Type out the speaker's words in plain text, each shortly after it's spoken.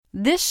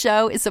This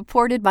show is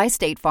supported by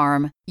State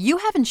Farm. You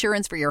have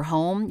insurance for your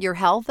home, your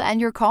health, and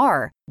your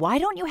car. Why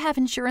don't you have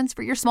insurance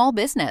for your small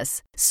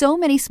business? So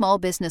many small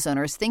business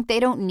owners think they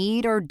don't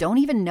need or don't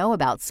even know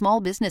about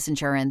small business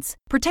insurance.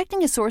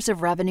 Protecting a source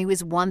of revenue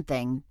is one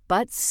thing,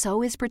 but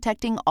so is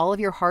protecting all of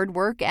your hard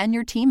work and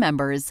your team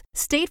members.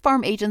 State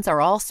Farm agents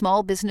are all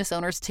small business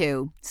owners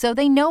too, so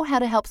they know how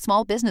to help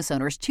small business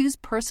owners choose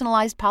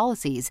personalized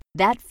policies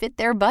that fit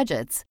their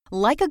budgets.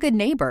 Like a good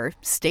neighbor,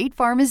 State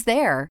Farm is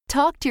there.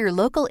 Talk to your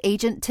local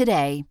agent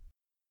today.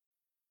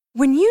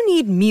 When you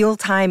need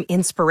mealtime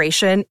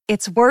inspiration,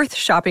 it's worth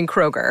shopping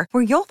Kroger,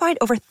 where you'll find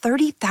over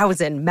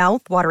 30,000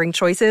 mouth-watering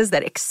choices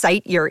that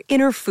excite your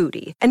inner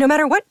foodie. And no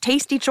matter what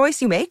tasty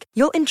choice you make,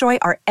 you'll enjoy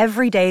our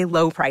everyday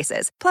low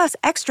prices, plus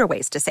extra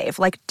ways to save,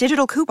 like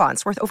digital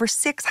coupons worth over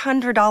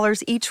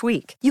 $600 each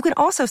week. You can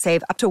also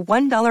save up to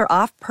 $1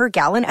 off per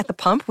gallon at the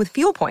pump with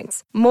fuel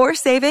points. More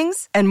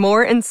savings and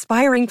more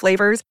inspiring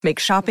flavors make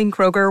shopping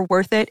Kroger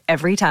worth it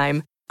every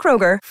time.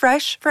 Kroger,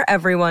 fresh for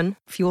everyone.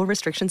 Fuel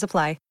restrictions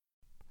apply.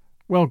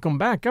 Welcome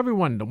back,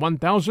 everyone, to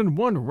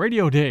 1001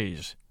 Radio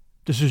Days.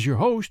 This is your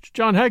host,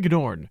 John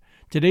Hagedorn.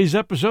 Today's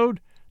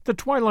episode, The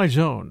Twilight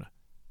Zone.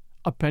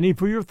 A penny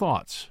for your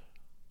thoughts.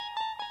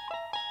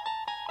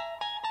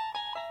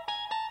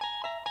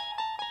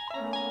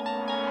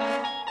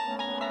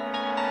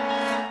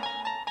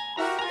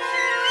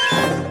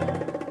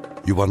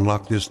 You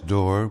unlock this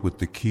door with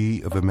the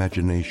key of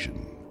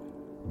imagination.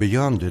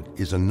 Beyond it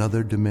is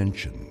another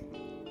dimension,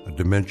 a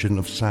dimension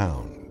of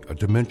sound, a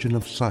dimension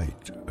of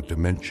sight, a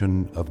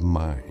dimension of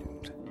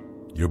mind.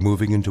 You're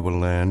moving into a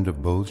land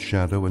of both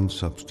shadow and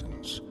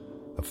substance,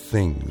 of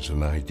things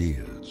and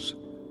ideas.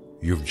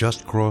 You've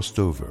just crossed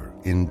over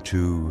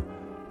into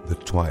the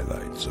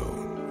Twilight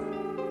Zone.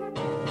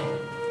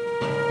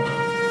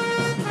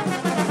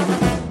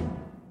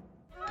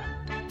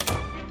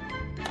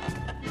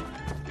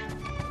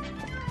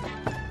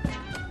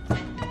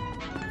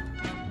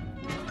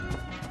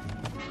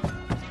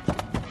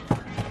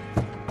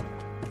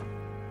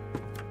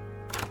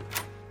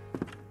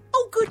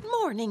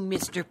 Morning,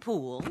 Mr.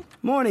 Poole.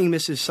 Morning,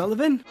 Mrs.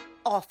 Sullivan.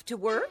 Off to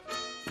work?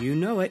 You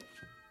know it.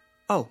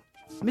 Oh,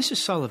 Mrs.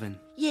 Sullivan.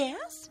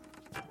 Yes?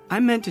 I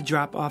meant to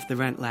drop off the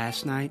rent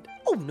last night.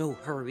 Oh, no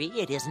hurry.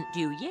 It isn't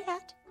due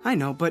yet. I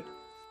know, but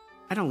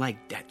I don't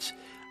like debts.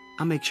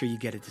 I'll make sure you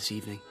get it this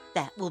evening.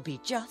 That will be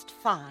just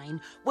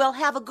fine. Well,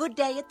 have a good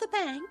day at the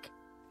bank.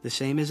 The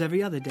same as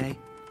every other day.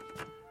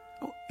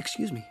 Oh,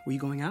 excuse me. Were you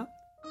going out?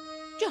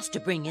 Just to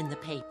bring in the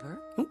paper.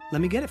 Oh, let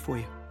me get it for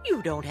you.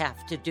 You don't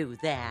have to do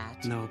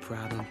that. No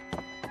problem.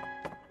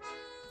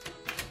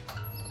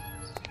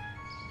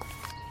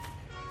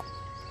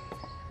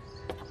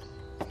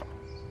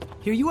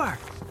 Here you are.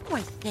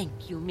 Why,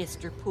 thank you,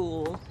 Mr.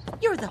 Poole.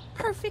 You're the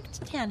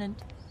perfect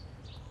tenant.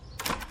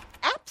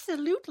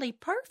 Absolutely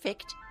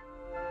perfect.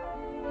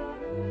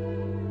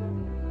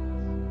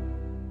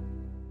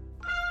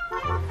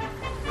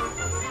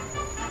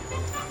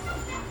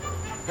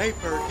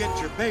 Paper, get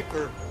your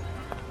paper.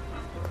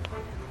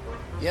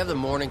 You have the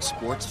morning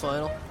sports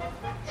final?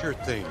 Sure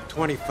thing.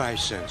 25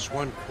 cents,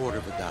 $1/4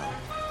 of a dollar.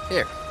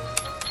 Here.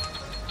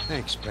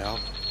 Thanks, pal.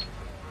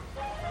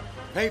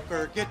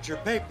 Paper, get your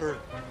paper.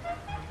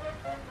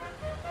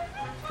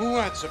 Who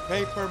wants a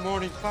paper,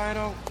 morning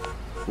final?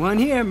 One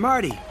here,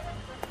 Marty.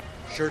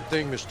 Sure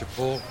thing, Mr.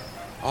 Poole.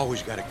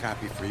 Always got a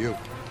copy for you.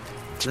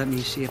 Let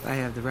me see if I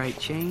have the right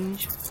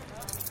change.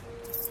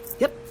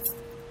 Yep.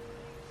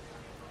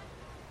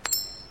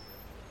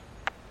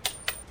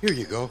 Here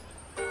you go.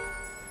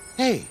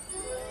 Hey,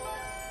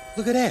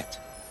 look at that.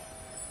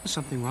 Is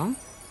something wrong?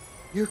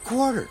 Your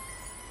quarter.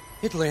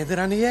 It landed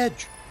on the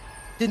edge.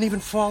 Didn't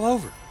even fall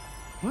over.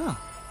 Well,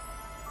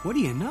 what do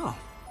you know?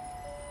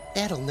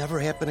 That'll never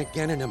happen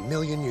again in a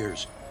million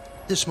years.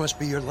 This must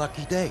be your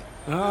lucky day.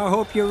 Oh, I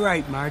hope you're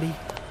right, Marty.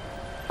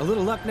 A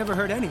little luck never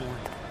hurt anyone.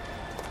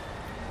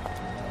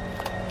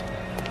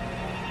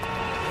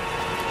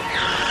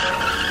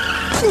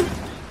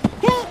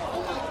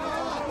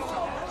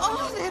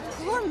 Oh, that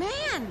poor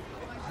man.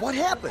 What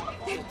happened?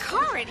 That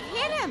car had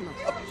hit him.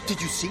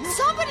 Did you see it?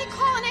 Somebody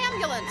call an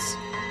ambulance.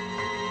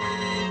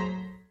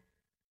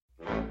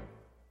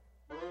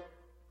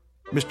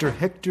 Mr.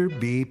 Hector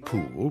B.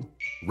 Poole,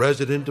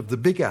 resident of the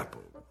Big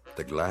Apple,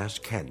 the Glass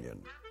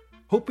Canyon,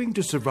 hoping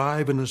to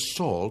survive an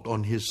assault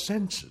on his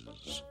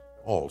senses,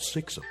 all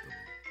 6 of them.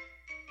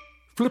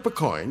 Flip a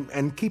coin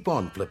and keep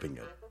on flipping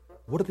it.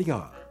 What are the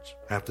odds?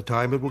 Half the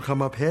time it will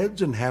come up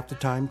heads and half the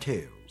time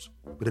tails.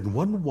 But in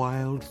one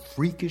wild,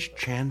 freakish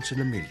chance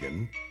in a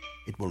million,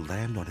 it will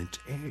land on its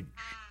edge.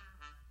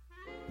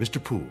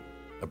 Mr. Poole,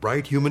 a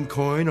bright human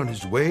coin on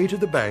his way to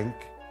the bank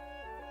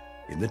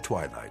in the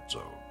Twilight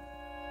Zone.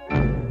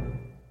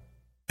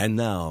 And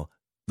now,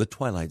 The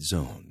Twilight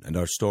Zone and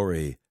our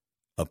story,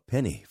 A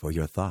Penny for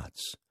Your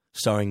Thoughts,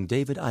 starring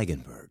David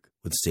Eigenberg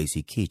with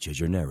Stacy Keach as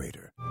your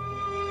narrator.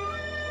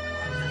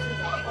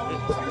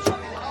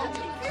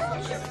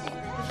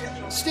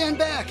 Stand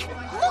back.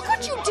 Look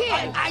what you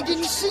did. I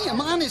didn't see him,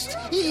 honest.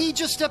 He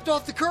just stepped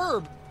off the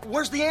curb.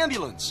 Where's the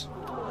ambulance?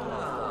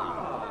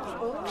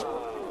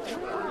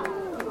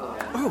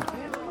 Oh,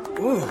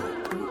 whoa.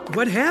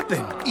 What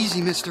happened?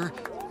 Easy, mister.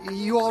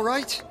 You all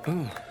right?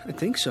 Oh, I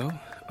think so.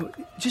 Oh,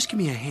 just give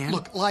me a hand.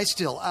 Look, lie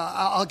still.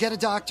 I'll get a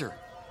doctor.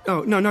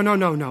 Oh,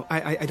 no.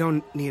 I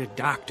don't need a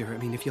doctor. I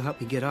mean, if you'll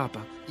help me get up.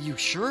 You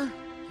sure?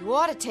 You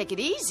ought to take it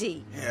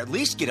easy. At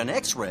least get an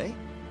x-ray.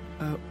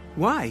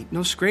 Why?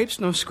 No scrapes,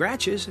 no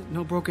scratches,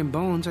 no broken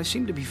bones. I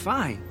seem to be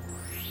fine.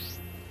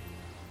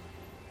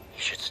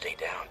 You should stay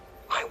down.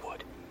 I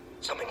would.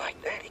 Something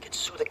like that, he could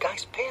sue the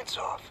guy's pants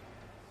off.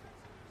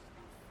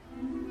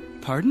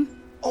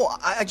 Pardon? Oh,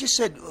 I just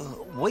said,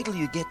 wait till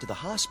you get to the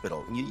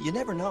hospital. You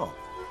never know.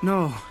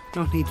 No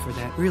need for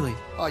that, really.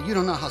 Oh, you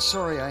don't know how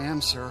sorry I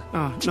am, sir.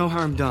 Oh, no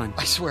harm done.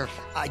 I swear,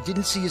 I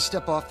didn't see you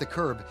step off the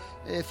curb.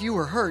 If you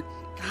were hurt,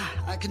 God,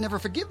 I could never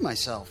forgive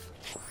myself.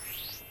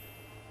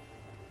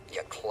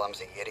 You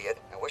clumsy idiot.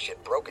 I wish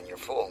you'd broken your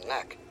fool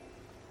neck.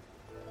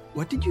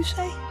 What did you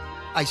say?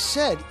 I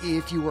said,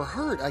 if you were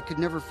hurt, I could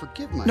never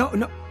forgive myself.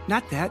 No,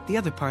 not that. The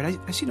other part.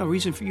 I see no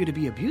reason for you to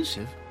be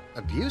abusive.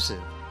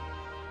 Abusive?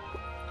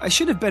 I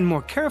should have been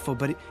more careful,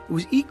 but it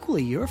was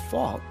equally your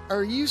fault.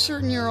 Are you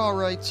certain you're all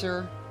right,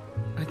 sir?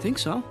 I think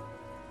so.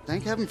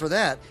 Thank heaven for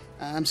that.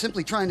 I'm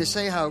simply trying to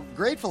say how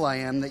grateful I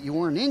am that you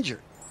weren't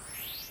injured.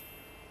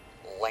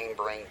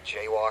 Lame-brained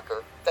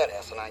jaywalker. That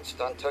asinine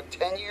stunt took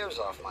 10 years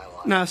off my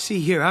life. Now,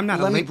 see here, I'm not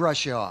Let me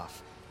brush you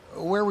off.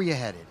 Where were you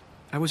headed?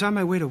 I was on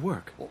my way to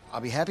work. Well,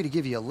 I'll be happy to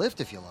give you a lift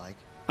if you like.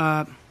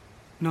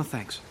 No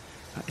thanks.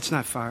 It's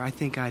not far. I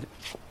think I'd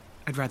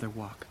rather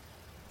walk.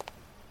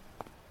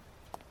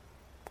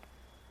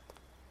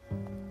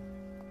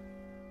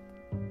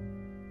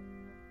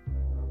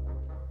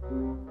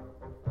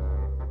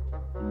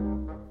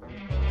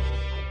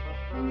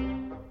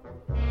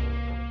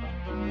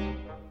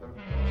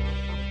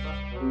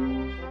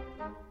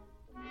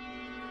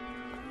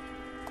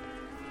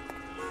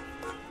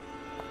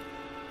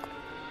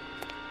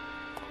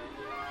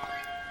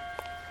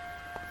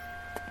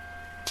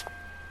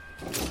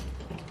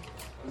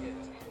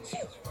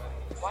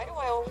 Why do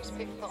I always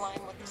pick the line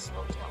with the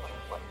slow teller?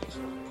 What is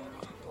your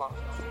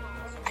problem?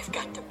 I've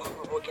got to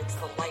borrow against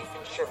the life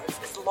insurance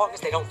as long as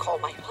they don't call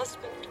my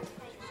husband.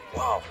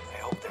 Wow, I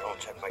hope they don't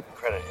check my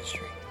credit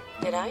history.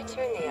 Did I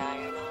turn the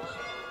iron on?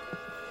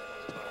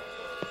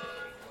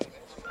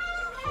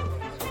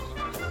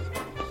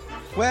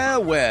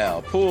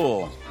 Well,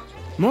 Pool.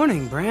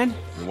 Morning, Brand.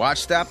 Your watch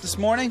stopped this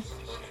morning?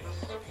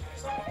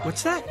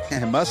 What's that?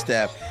 It must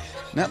have.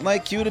 Not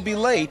like you to be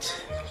late.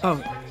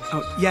 Oh,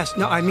 yes.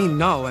 No,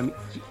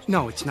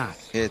 no, it's not.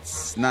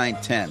 It's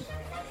 9:10.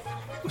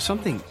 Well,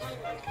 something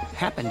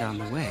happened on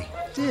the way.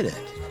 Did it?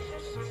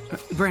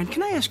 Brand,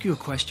 can I ask you a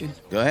question?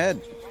 Go ahead.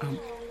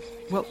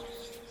 Well,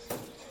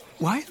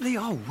 why are they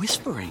all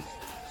whispering?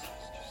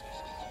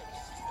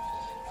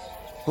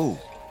 Who?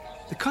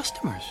 The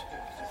customers.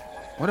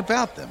 What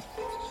about them?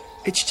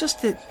 It's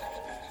just that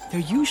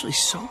they're usually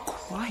so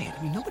quiet.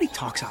 I mean, nobody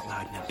talks out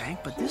loud in a bank,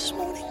 but this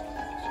morning...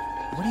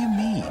 What do you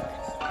mean?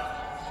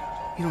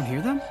 You don't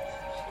hear them?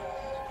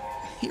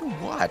 Hear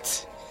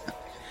what?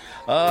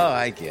 Oh,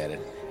 I get it.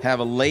 Have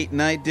a late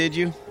night, did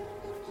you?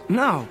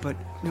 No, but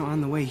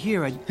on the way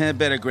here, I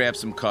better grab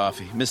some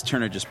coffee. Miss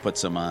Turner just put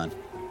some on.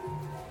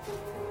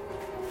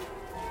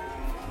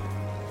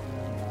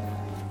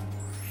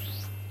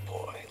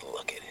 Boy,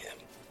 look at him.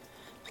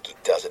 Like he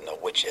doesn't know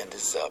which end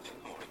is up.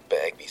 Oh, if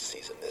Bagby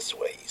sees him this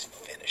way, he's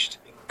finished.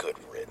 Good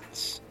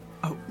riddance.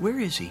 Oh, where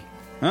is he?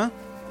 Huh?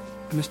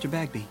 Mr.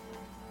 Bagby.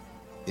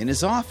 In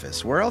his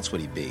office. Where else would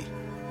he be?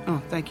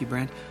 Oh, thank you,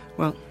 Brand.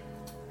 Well,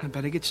 I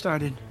better get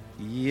started.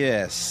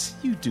 Yes,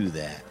 you do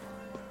that.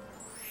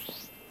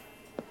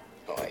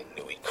 Oh, I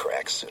knew he'd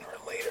crack sooner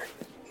or later.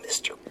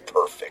 Mr.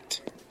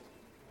 Perfect.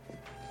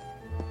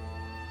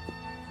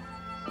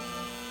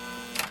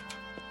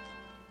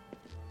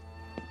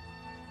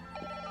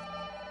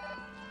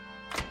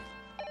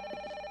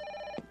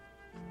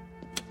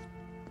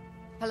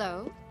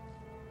 Hello?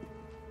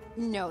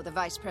 No, the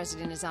vice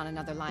president is on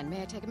another line.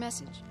 May I take a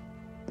message?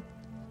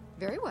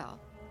 Very well.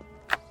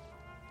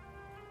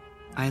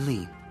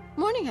 Eileen.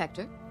 Morning,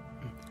 Hector.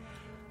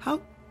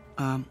 How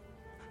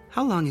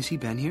long has he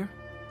been here?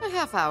 A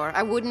half hour.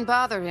 I wouldn't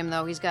bother him,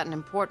 though. He's got an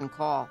important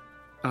call.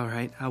 All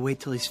right, I'll wait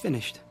till he's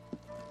finished.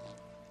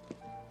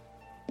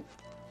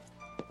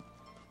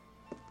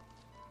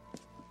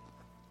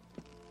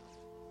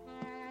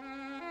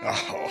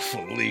 Oh,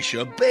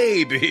 Felicia,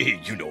 baby,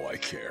 you know I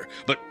care.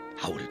 But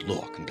how would it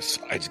look? And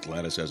besides,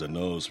 Gladys has a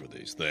nose for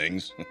these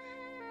things.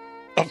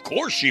 Of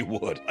course she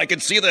would. I can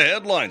see the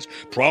headlines.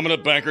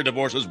 Prominent banker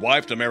divorces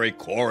wife to marry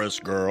chorus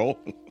girl.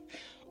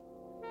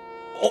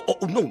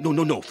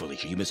 No,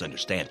 Felicia, you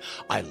misunderstand.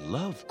 I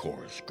love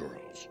chorus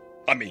girls.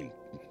 I mean,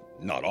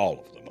 not all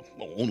of them.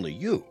 Only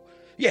you.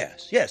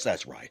 Yes,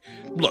 that's right.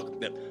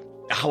 Look,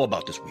 how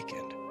about this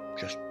weekend?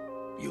 Just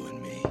you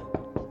and me.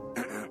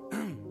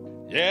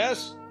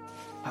 Yes?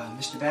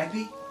 Mr.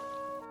 Bagby?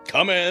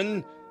 Come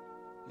in.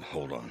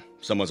 Hold on.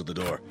 Someone's at the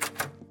door.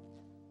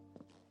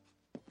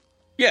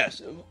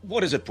 Yes,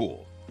 what is it,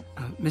 Poole?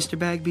 Mr.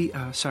 Bagby,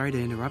 sorry to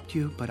interrupt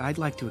you, but I'd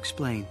like to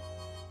explain.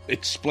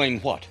 Explain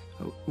what?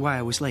 Why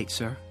I was late,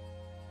 sir.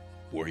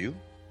 Were you?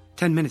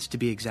 10 minutes to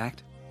be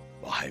exact.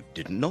 I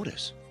didn't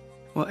notice.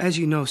 Well, as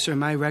you know, sir,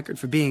 my record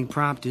for being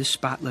prompt is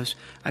spotless.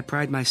 I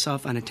pride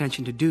myself on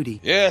attention to duty.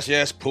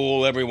 Yes,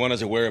 Poole. Everyone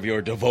is aware of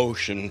your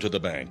devotion to the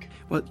bank.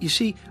 Well, you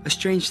see, a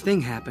strange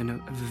thing happened.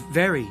 A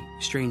very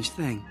strange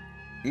thing.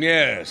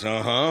 Yes,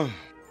 uh-huh.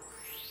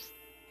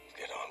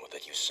 Get on with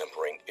it, you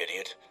simpering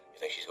idiot. You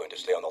think she's going to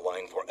stay on the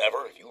line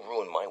forever? If you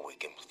ruin my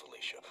weekend with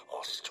Felicia,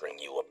 I'll string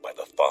you up by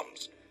the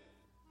thumbs.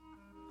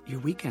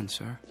 Your weekend,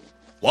 sir.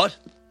 What?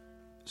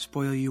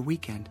 Spoil your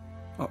weekend.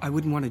 Oh, I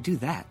wouldn't want to do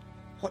that.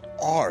 What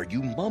are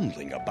you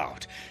mumbling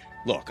about?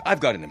 Look, I've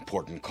got an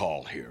important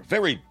call here.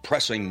 Very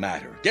pressing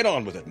matter. Get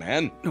on with it,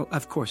 man. No,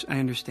 of course, I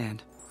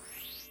understand.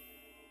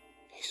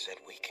 He said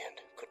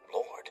weekend. Good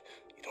Lord.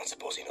 You don't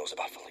suppose he knows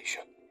about Felicia?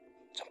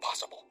 It's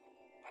impossible.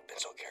 I've been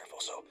so careful,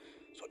 so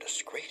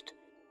discreet.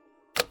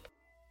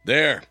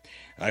 There.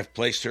 I've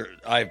placed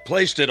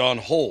it on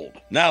hold.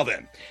 Now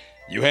then,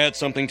 you had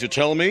something to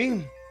tell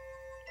me?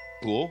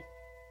 Poole?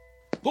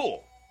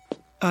 Poole!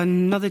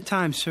 Another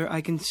time, sir.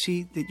 I can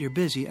see that you're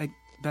busy. I'd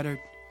better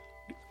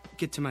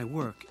get to my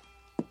work.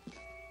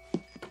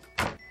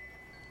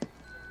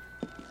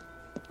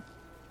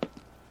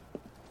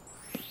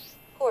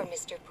 Poor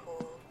Mr.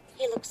 Poole.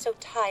 He looks so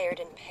tired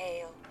and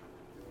pale.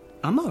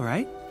 I'm all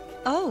right.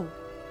 Oh,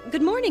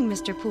 good morning,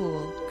 Mr.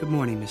 Poole. Good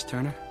morning, Miss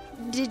Turner.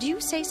 Did you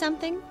say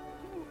something?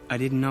 I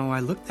didn't know I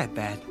looked that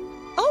bad.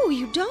 Oh,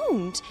 you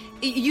don't.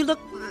 You look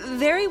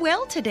very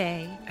well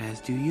today.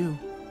 As do you.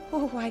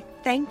 Oh, why,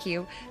 thank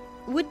you.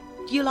 Would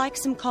you like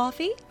some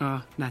coffee?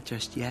 Not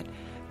just yet,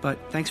 but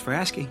thanks for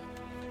asking.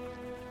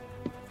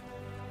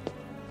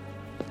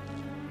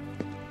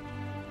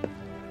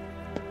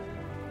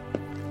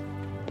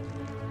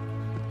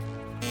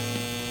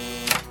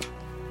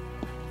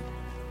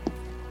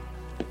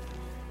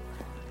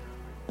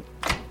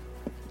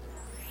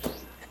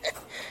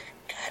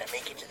 Gotta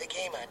make it to the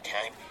game on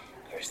time.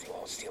 Of course, they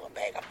won't steal a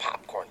bag of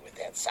popcorn with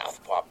that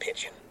southpaw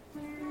pitching.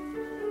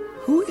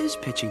 Who is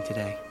pitching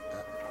today?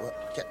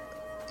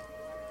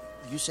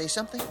 You say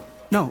something?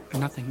 No,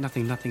 nothing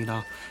at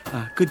all.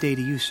 Good day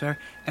to you, sir.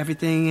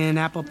 Everything in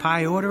apple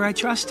pie order, I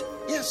trust?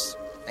 Yes,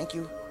 thank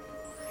you.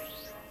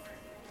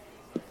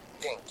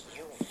 Thank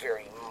you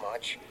very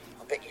much.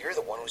 I'll bet you're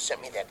the one who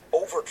sent me that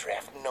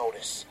overdraft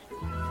notice.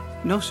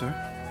 No, sir.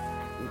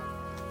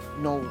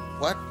 No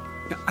what?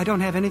 I don't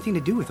have anything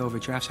to do with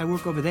overdrafts. I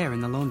work over there in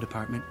the loan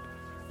department.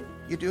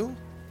 You do?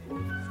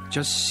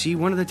 Just see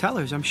one of the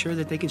tellers. I'm sure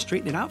that they can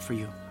straighten it out for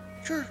you.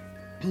 Sure.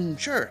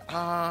 Sure.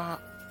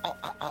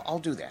 I'll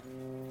do that.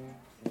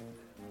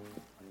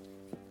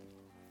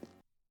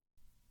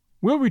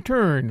 We'll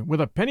return with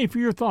a penny for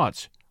your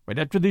thoughts right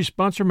after these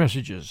sponsor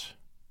messages.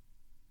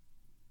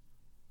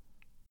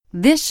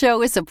 This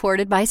show is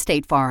supported by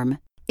State Farm.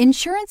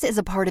 Insurance is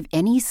a part of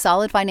any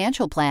solid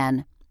financial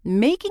plan.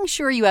 Making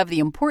sure you have the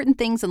important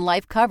things in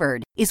life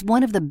covered is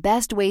one of the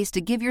best ways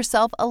to give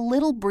yourself a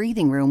little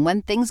breathing room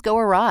when things go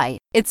awry.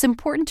 It's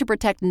important to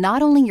protect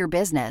not only your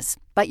business,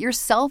 but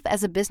yourself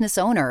as a business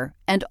owner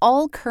and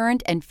all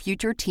current and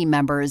future team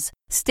members.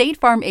 State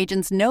Farm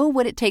agents know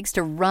what it takes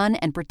to run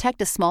and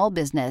protect a small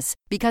business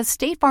because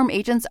State Farm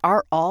agents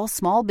are all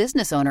small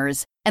business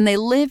owners and they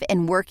live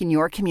and work in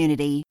your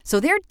community. So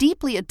they're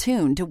deeply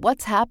attuned to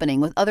what's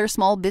happening with other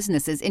small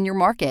businesses in your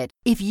market.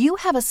 If you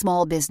have a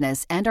small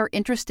business and are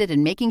interested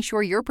in making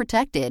sure you're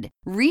protected,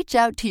 reach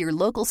out to your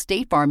local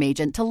State Farm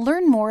agent to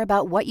learn more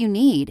about what you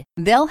need.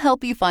 They'll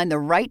help you find the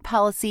right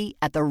policy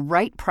at the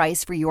right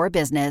price for your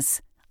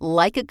business.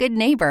 Like a good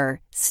neighbor,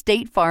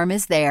 State Farm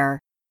is there.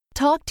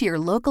 Talk to your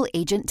local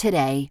agent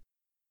today.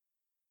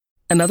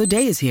 Another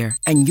day is here,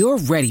 and you're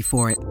ready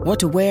for it. What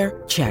to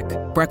wear? Check.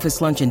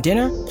 Breakfast, lunch, and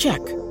dinner? Check.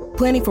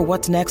 Planning for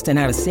what's next and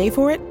how to save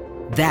for it?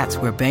 That's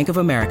where Bank of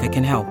America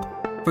can help.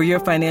 For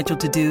your financial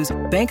to-dos,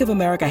 Bank of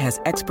America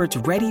has experts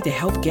ready to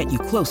help get you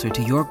closer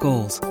to your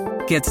goals.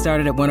 Get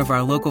started at one of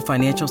our local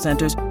financial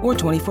centers or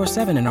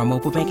 24/7 in our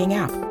mobile banking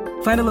app.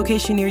 Find a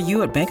location near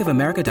you at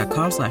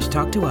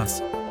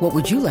bankofamerica.com/talktous. What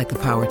would you like the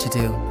power to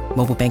do?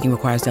 Mobile banking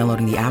requires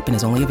downloading the app and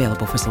is only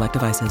available for select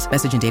devices.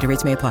 Message and data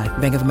rates may apply.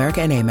 Bank of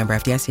America N.A., member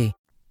FDIC.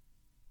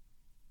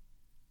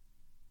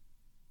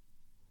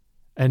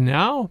 And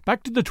now,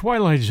 back to the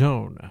Twilight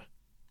Zone.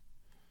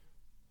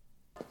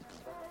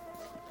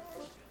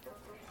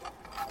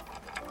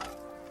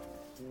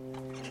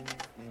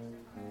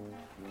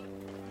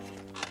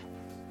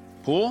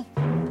 Poole?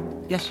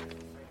 Yes?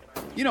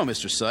 You know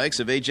Mr. Sykes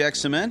of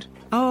Ajax Cement?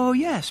 Oh,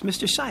 yes,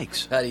 Mr.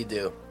 Sykes. How do you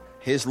do?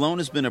 His loan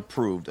has been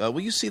approved.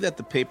 Will you see that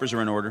the papers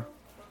are in order?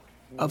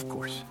 Of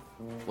course.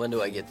 When do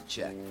I get the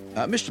check?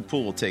 Mr.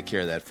 Poole will take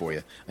care of that for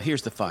you.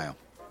 Here's the file.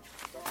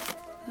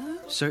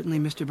 Certainly,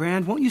 Mr.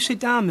 Brand. Won't you sit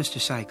down,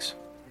 Mr. Sykes?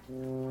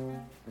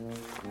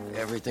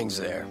 Everything's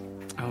there.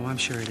 Oh, I'm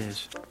sure it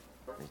is.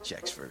 The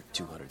check's for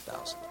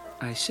 $200,000.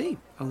 I see.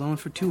 A loan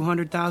for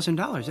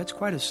 $200,000. That's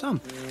quite a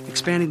sum.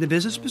 Expanding the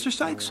business, Mr.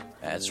 Sykes?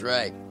 That's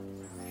right.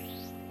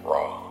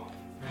 Wrong.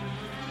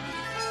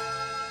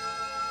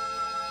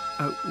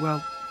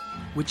 Well,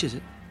 which is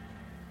it?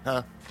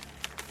 Huh?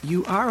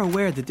 You are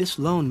aware that this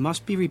loan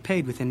must be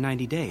repaid within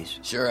 90 days?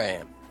 Sure I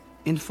am.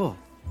 In full?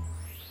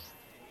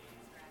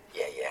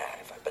 Yeah.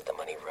 If I bet the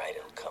money right,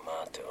 it'll come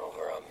out to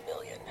over $1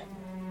 million.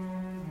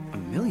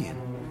 $1 million?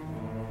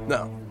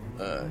 No,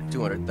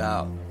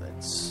 200,000.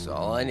 That's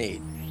all I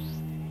need.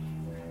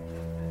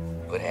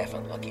 Put half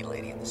on Lucky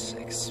Lady in the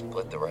 6.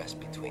 Split the rest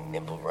between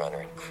Nimble Runner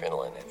and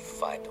Crinoline at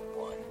 5 to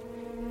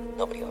 1.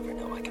 Nobody will ever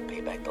know I can pay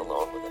back the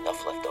loan with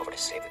enough left over to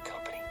save the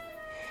company.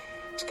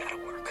 It's gotta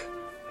work.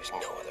 There's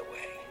no other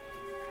way.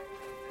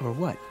 Or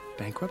what?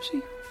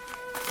 Bankruptcy?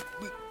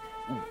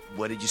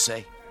 What did you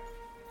say?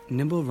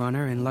 Nimble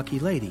Runner and Lucky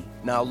Lady.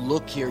 Now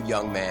look here,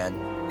 young man.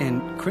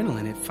 And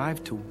Crinoline at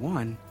 5 to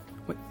 1?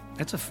 What?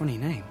 That's a funny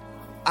name.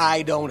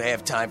 I don't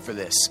have time for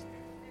this.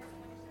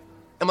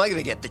 Am I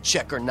gonna get the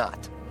check or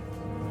not?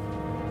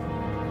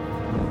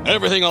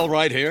 Everything all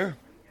right here?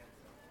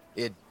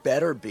 It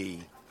better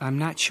be. I'm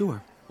not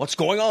sure. What's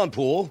going on,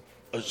 Poole?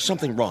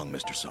 Something wrong,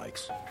 Mr.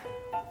 Sykes.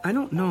 I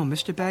don't know,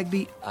 Mr.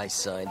 Bagby. I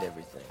signed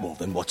everything. Well,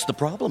 then what's the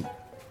problem?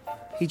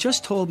 He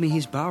just told me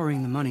he's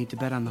borrowing the money to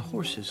bet on the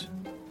horses.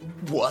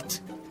 What?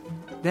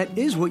 That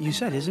is what you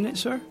said, isn't it,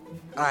 sir?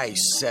 I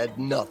said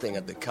nothing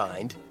of the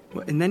kind.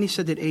 Well, and then he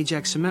said that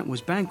Ajax Cement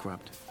was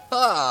bankrupt.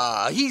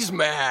 Ah, he's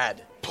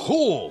mad.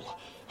 Poole!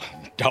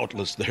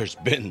 Doubtless there's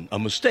been a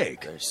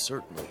mistake. There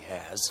certainly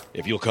has.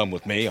 If you'll come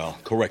with me, I'll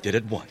correct it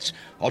at once.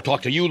 I'll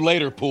talk to you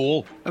later,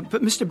 Poole.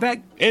 But Mr.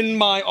 Bag... In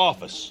my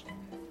office.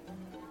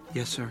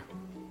 Yes, sir.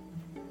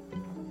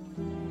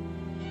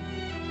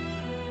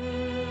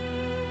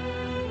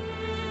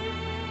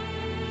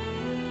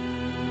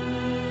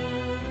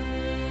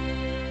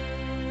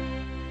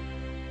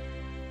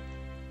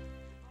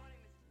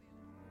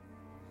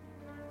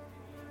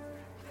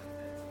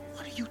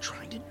 What are you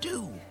trying to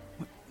do?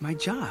 My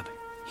job.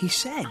 He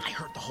said. I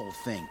heard the whole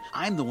thing.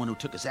 I'm the one who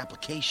took his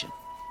application.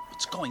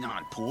 What's going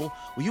on, Poole?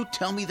 Will you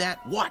tell me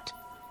that? What?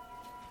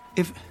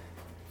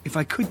 If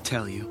I could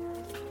tell you,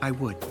 I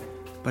would.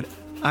 But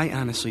I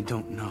honestly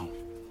don't know.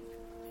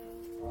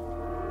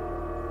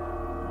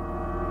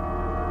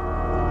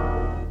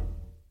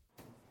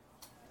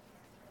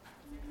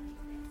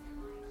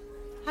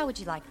 How would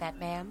you like that,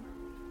 ma'am?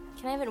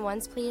 Can I have it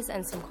once, please,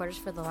 and some quarters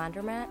for the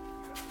laundromat?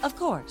 Of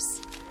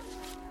course.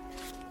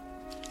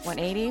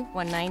 180,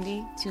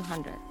 190,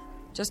 200.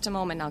 Just a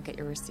moment and I'll get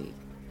your receipt.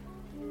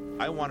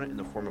 I want it in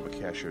the form of a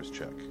cashier's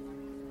check.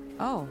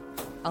 Oh,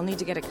 I'll need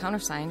to get it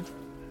countersigned.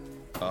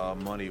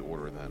 Money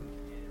order then.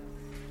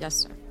 Yes,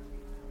 sir.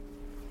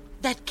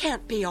 That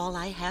can't be all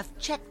I have.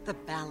 Check the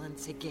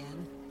balance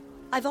again.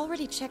 I've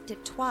already checked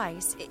it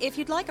twice. If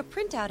you'd like a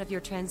printout of your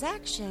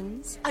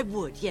transactions... I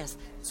would, yes,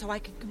 so I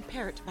can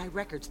compare it to my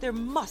records. There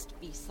must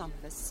be some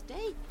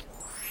mistake.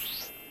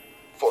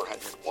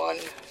 401,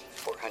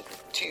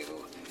 402,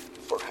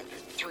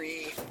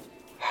 403.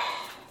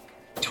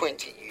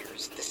 20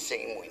 years, the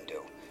same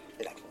window.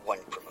 Not one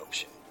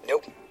promotion.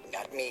 Nope,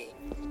 not me.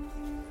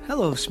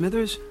 Hello,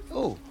 Smithers.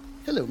 Oh,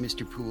 hello,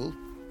 Mr. Poole.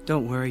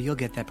 Don't worry, you'll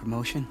get that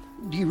promotion.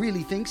 Do you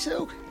really think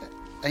so?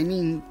 I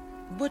mean,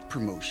 what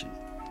promotion?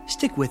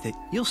 Stick with it.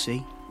 You'll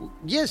see. Well,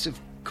 yes, of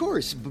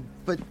course,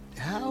 but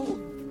how?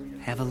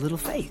 Have a little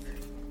faith.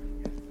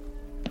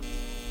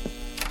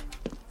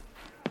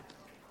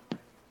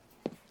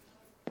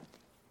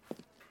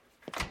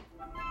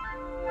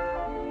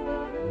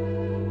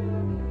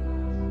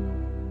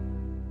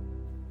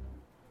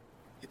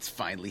 It's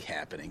finally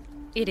happening.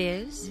 It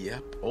is?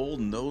 Yep,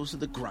 old nose of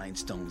the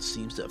grindstone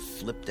seems to have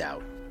flipped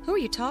out. Who are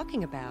you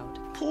talking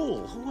about?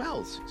 Poole, who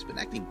else? He's been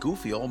acting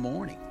goofy all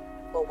morning.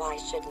 Well, why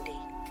shouldn't he?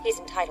 He's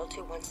entitled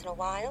to once in a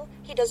while.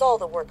 He does all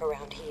the work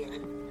around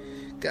here.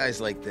 Guys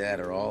like that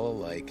are all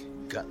alike,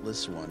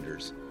 gutless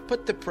wonders.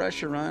 Put the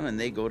pressure on and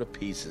they go to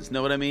pieces.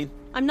 Know what I mean?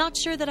 I'm not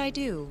sure that I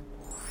do.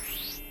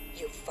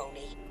 You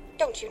phony.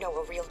 Don't you know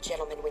a real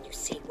gentleman when you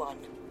see one?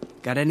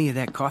 Got any of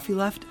that coffee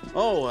left?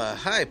 Oh,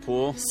 hi,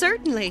 Poole.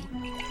 Certainly.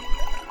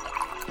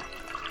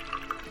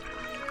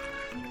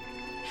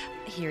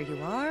 Here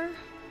you are.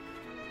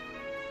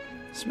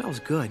 Smells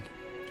good.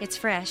 It's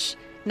fresh.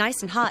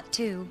 Nice and hot,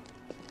 too.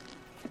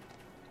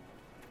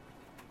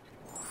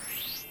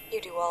 You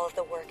do all of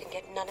the work and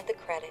get none of the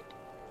credit.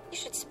 You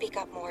should speak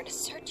up more and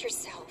assert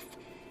yourself.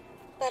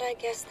 But I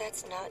guess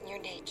that's not in your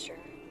nature.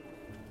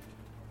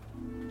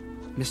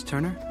 Miss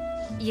Turner?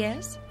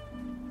 Yes?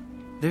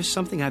 There's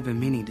something I've been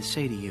meaning to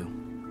say to you.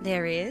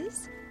 There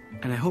is?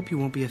 And I hope you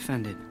won't be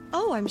offended.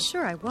 Oh, I'm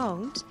sure I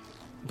won't.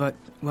 But,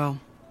 well...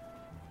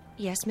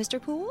 Yes,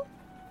 Mr. Poole?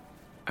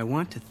 I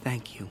want to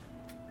thank you.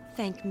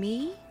 Thank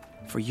me?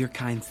 For your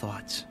kind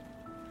thoughts.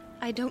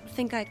 I don't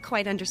think I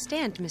quite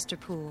understand, Mr.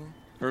 Poole.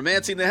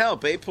 Romancing the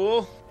help, eh,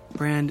 Poole?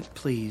 Brand,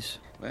 please.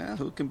 Well,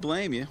 who can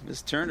blame you?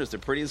 Miss Turner's the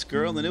prettiest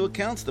girl in the new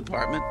accounts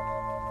department.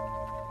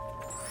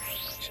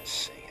 Just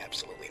saying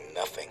absolutely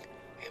nothing.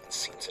 I haven't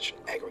seen such an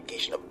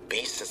aggregation of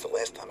beasts since the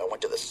last time I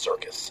went to the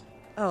circus.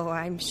 Oh,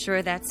 I'm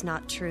sure that's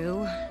not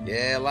true.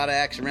 Yeah, a lot of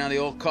action around the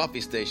old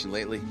coffee station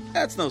lately.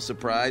 That's no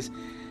surprise.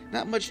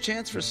 Not much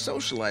chance for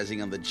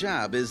socializing on the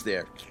job, is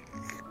there?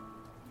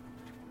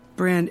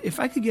 Brand, if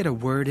I could get a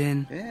word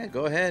in... Yeah,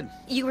 go ahead.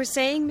 You were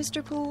saying,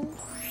 Mr. Poole?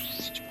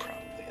 She's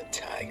probably a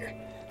tiger.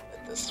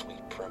 Let the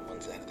sweet prim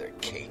ones out of their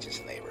cages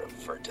and they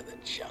revert to the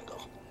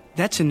jungle.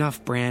 That's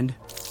enough, Brand.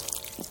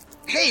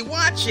 Hey,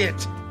 watch it!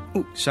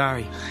 Oh,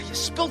 sorry. You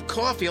spilled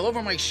coffee all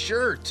over my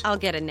shirt. I'll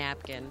get a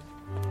napkin.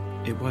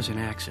 It was an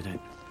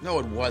accident. No,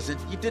 it wasn't.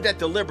 You did that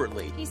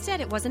deliberately. He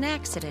said it was an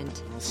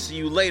accident. I'll see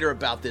you later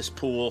about this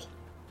pool.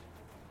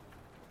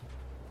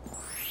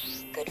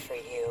 Good for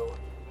you.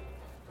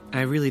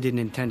 I really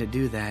didn't intend to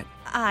do that.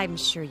 I'm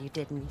sure you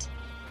didn't.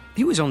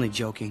 He was only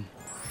joking.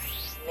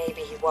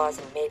 Maybe he was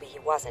and maybe he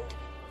wasn't,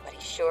 but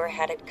he sure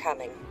had it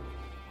coming.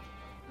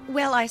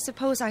 Well, I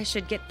suppose I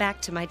should get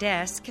back to my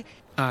desk.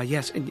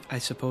 Yes, I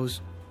suppose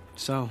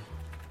so.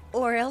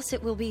 Or else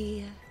it will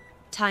be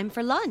time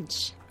for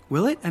lunch.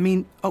 Will it?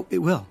 It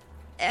will.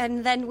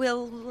 And then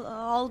we'll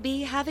all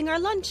be having our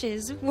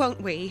lunches,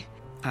 won't we?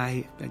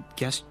 I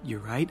guess you're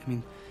right.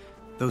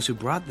 Those who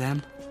brought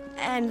them.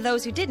 And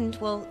those who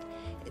didn't will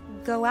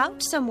go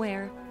out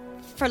somewhere.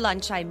 For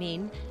lunch, I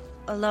mean.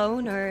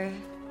 Alone or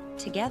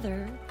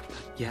together.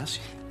 Yes,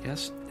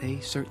 they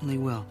certainly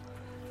will.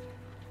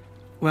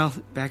 Well,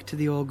 back to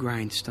the old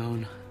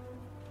grindstone.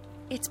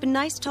 It's been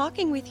nice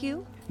talking with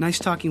you. Nice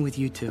talking with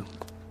you, too.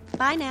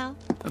 Bye now.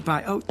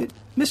 Bye. Oh,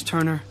 Miss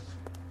Turner.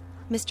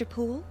 Mr.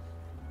 Poole?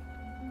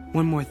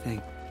 One more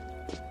thing.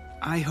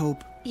 I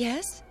hope...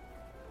 Yes?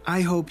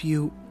 I hope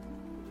you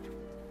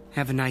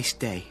have a nice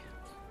day.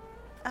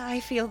 I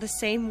feel the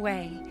same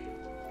way.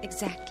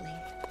 Exactly.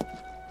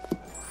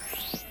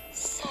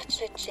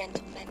 Such a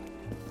gentleman.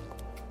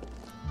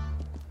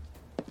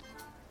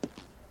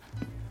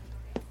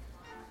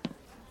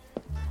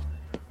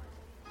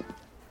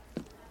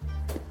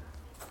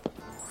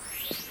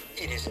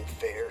 It isn't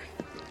fair.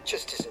 It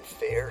just isn't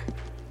fair.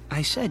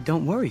 I said,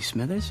 don't worry,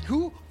 Smithers.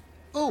 Who?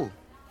 Oh,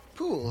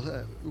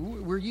 Poole,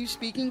 were you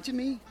speaking to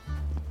me?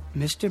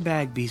 Mr.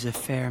 Bagby's a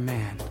fair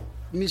man.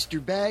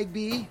 Mr.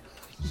 Bagby?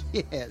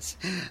 Yes,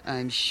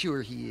 I'm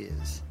sure he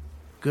is.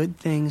 Good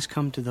things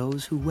come to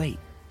those who wait.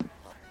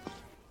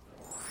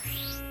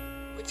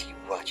 What's he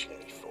watching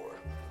me for?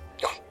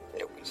 Oh,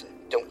 no reason.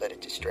 Don't let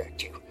it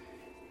distract you.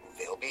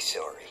 They'll be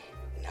sorry.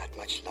 Not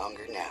much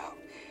longer now.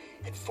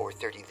 At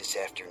 4:30 this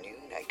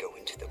afternoon, I go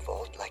into the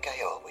vault like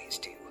I always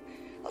do.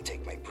 I'll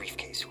take my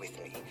briefcase with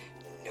me.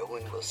 No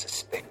one will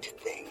suspect a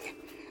thing.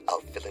 I'll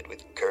fill it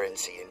with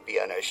currency and be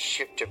on a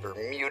ship to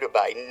Bermuda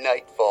by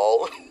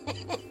nightfall.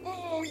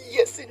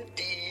 Yes,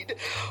 indeed.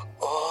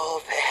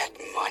 All that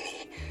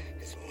money.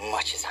 As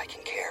much as I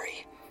can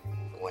carry.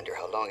 I wonder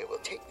how long it will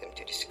take them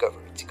to discover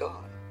it's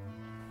gone.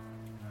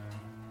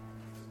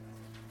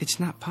 It's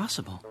not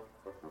possible.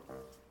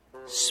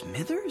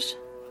 Smithers?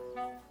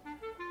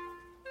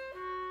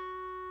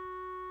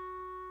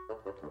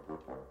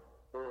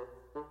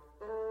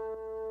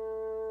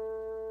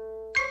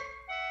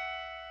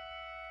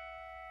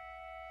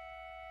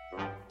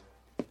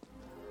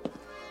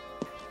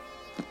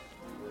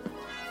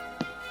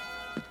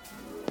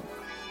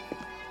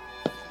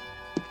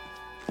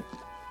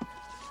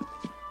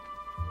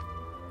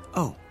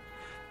 Oh,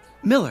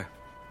 Miller.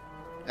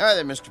 Hi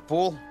there, Mr.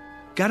 Poole.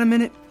 Got a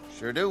minute?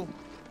 Sure do.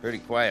 Pretty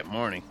quiet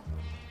morning.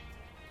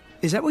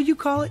 Is that what you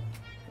call it?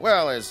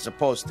 Well, as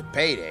opposed to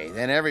payday,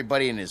 then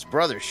everybody and his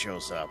brother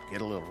shows up.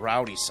 Get a little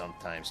rowdy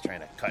sometimes, trying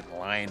to cut in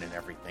line and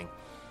everything.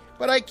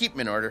 But I keep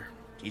him in order.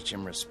 Teach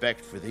him respect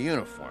for the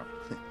uniform.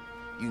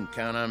 You can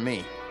count on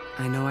me.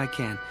 I know I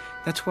can.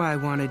 That's why I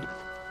wanted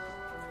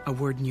a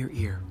word in your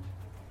ear.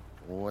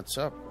 What's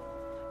up?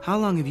 How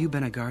long have you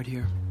been a guard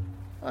here?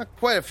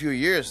 Quite a few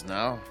years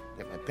now.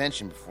 Get my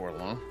pension before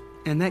long.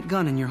 And that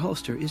gun in your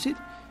holster, is it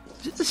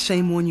the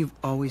same one you've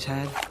always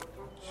had?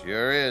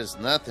 Sure is.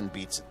 Nothing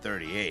beats a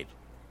 .38.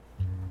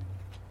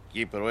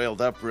 Keep it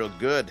oiled up real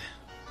good.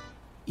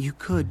 You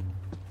could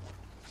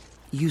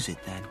use it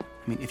then.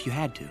 If you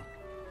had to.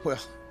 Well,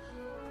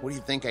 what do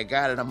you think I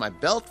got it on my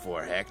belt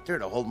for, Hector?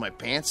 To hold my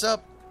pants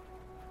up?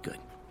 Good.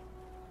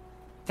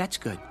 That's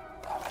good.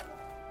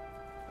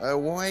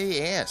 Why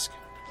you ask?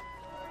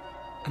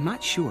 I'm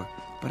not sure,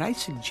 but I'd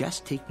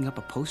suggest taking up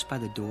a post by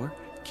the door,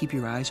 keep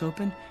your eyes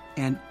open,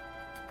 and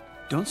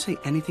don't say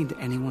anything to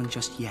anyone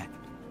just yet.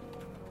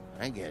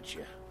 I get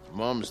you.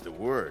 Mum's the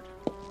word.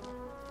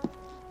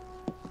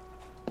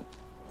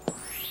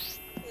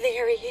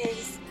 There he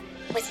is.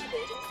 Was he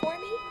waiting for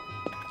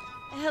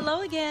me?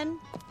 Hello again.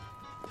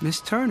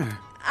 Miss Turner.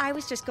 I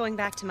was just going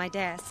back to my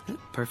desk.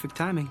 Perfect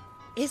timing.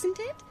 Isn't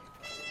it?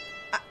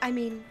 I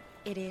mean,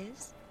 it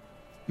is.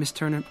 Miss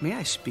Turner, may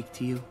I speak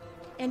to you?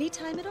 Any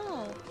time at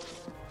all.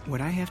 What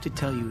I have to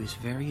tell you is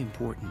very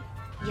important.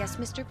 Yes,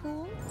 Mr.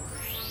 Poole?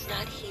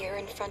 Not here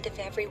in front of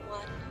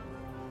everyone.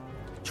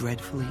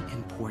 Dreadfully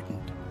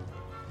important.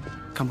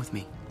 Come with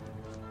me.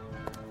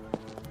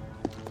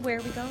 Where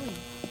are we going?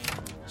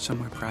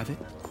 Somewhere private.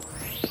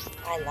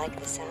 I like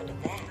the sound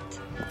of that.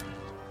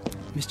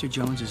 Mr.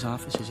 Jones's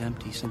office is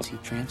empty since he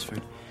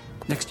transferred.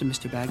 Next to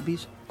Mr.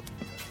 Bagby's.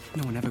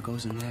 No one ever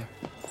goes in there.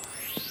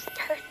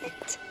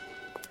 Perfect.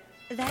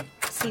 That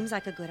seems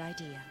like a good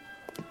idea.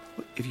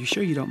 If you're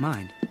sure you don't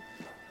mind.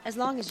 As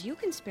long as you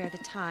can spare the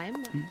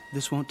time.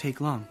 This won't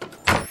take long.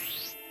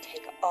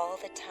 Take all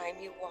the time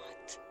you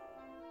want.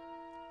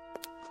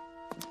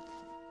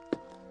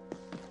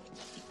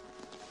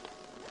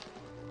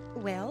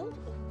 Well,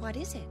 what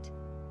is it?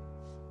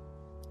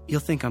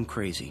 You'll think I'm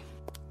crazy.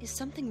 Is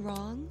something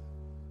wrong?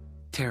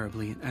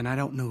 Terribly, and I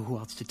don't know who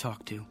else to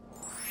talk to.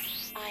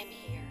 I'm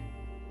here.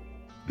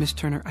 Miss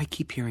Turner, I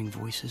keep hearing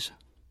voices.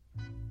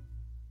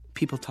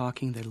 People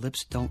talking, their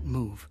lips don't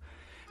move.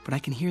 But I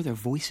can hear their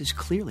voices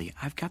clearly.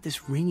 I've got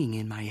this ringing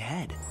in my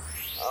head.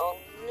 Oh,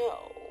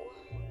 no.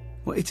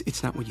 Well,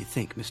 it's not what you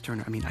think, Miss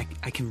Turner. I mean,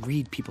 I can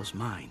read people's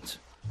minds.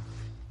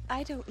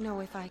 I don't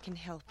know if I can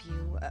help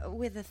you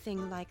with a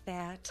thing like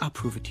that. I'll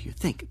prove it to you.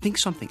 Think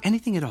something,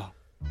 anything at all.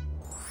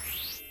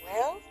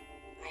 Well,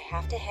 I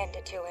have to hand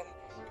it to him.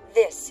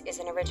 This is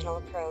an original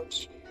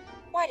approach.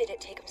 Why did it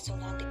take him so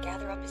long to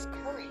gather up his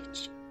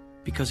courage?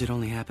 Because it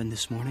only happened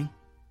this morning?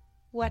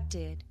 What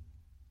did?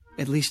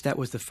 At least that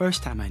was the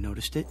first time I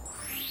noticed it.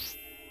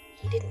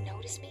 He didn't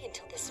notice me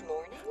until this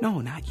morning?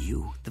 No, not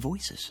you. The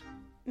voices.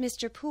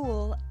 Mr.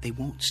 Poole... They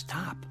won't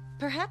stop.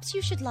 Perhaps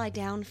you should lie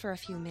down for a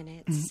few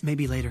minutes.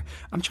 Maybe later.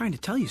 I'm trying to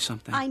tell you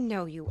something. I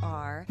know you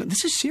are. No,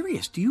 this is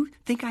serious. Do you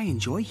think I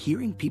enjoy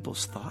hearing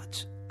people's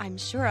thoughts? I'm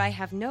sure I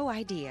have no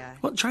idea.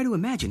 Well, try to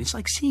imagine. It's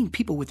like seeing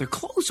people with their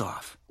clothes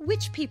off.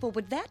 Which people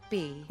would that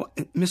be? Well,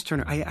 Miss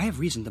Turner, I have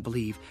reason to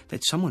believe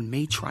that someone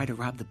may try to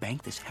rob the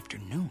bank this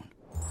afternoon.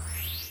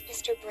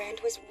 Mr. Brand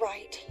was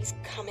right. He's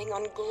coming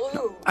unglued.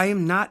 No, I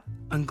am not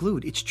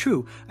unglued. It's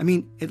true. I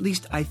mean, at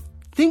least I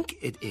think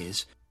it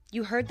is.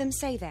 You heard them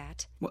say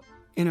that? Well,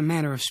 in a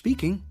manner of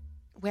speaking.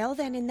 Well,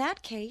 then, in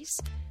that case,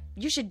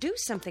 you should do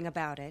something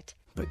about it.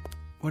 But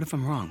what if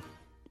I'm wrong?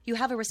 You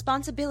have a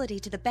responsibility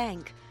to the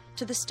bank,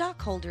 to the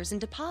stockholders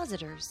and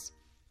depositors.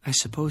 I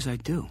suppose I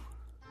do.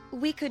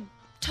 We could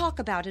talk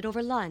about it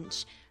over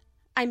lunch.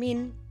 I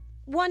mean,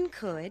 one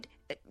could,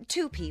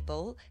 two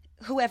people,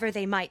 whoever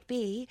they might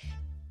be,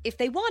 if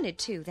they wanted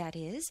to, that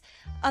is.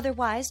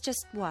 Otherwise,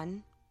 just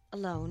one,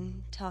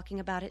 alone, talking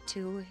about it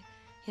to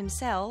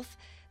himself.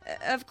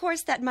 Of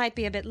course, that might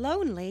be a bit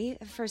lonely,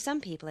 for some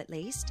people at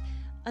least,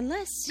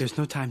 unless... There's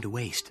no time to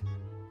waste.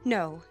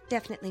 No,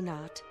 definitely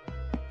not.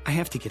 I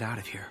have to get out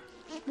of here.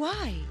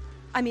 Why?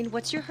 I mean,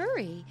 what's your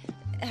hurry?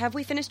 Have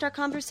we finished our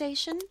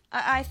conversation?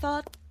 I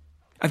thought...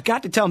 I've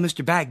got to tell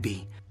Mr.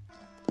 Bagby.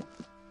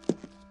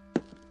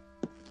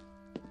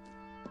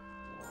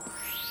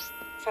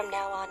 From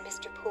now on,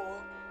 Mr.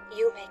 Poole,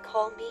 you may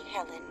call me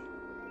Helen.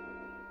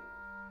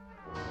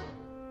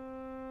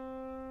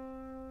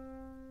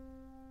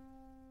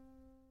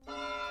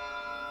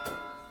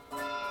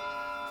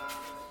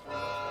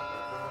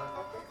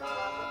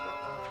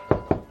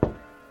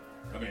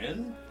 Come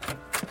in.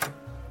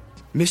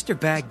 Mr.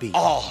 Bagby.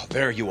 Ah,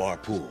 there you are,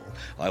 Poole.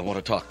 I want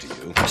to talk to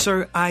you.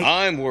 Sir,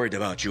 I'm worried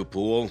about you,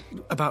 Poole.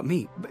 About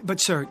me?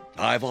 But sir...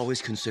 I've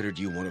always considered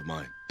you one of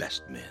my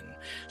best men.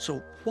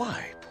 So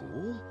why,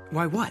 Poole?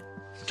 Why what?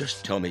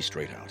 Just tell me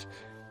straight out.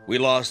 We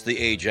lost the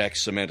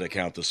Ajax cement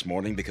account this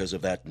morning because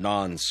of that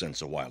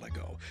nonsense a while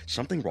ago.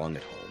 Something wrong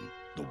at home?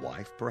 The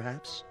wife,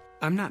 perhaps?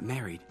 I'm not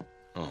married.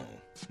 Oh,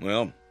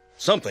 well,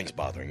 something's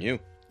bothering you.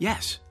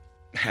 Yes.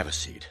 Have a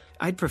seat.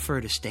 I'd prefer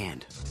to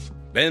stand.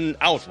 Then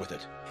out with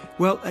it.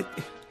 Well,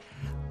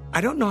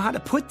 I don't know how to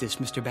put this,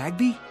 Mr.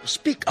 Bagby.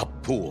 Speak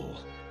up, Poole.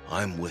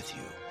 I'm with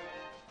you.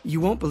 You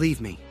won't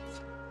believe me.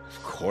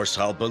 Of course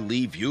I'll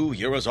believe you.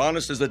 You're as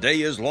honest as the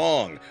day is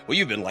long. Well,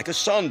 you've been like a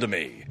son to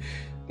me.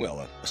 Well,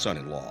 a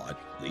son-in-law,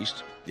 at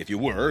least. If you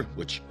were,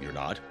 which you're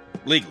not,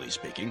 legally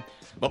speaking.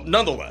 But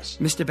nonetheless...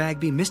 Mr.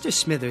 Bagby, Mr.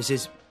 Smithers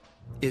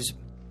is...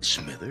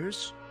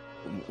 Smithers?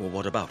 Well,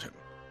 what about him?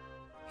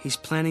 He's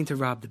planning to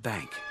rob the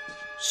bank.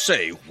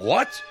 Say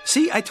what?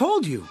 See, I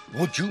told you.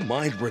 Would you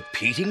mind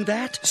repeating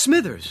that?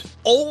 Smithers.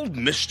 Old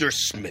Mr.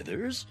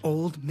 Smithers?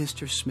 Old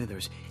Mr.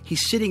 Smithers.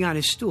 He's sitting on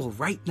his stool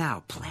right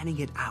now, planning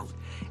it out.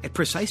 At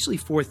precisely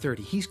 4:30,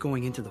 he's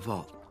going into the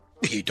vault.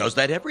 He does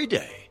that every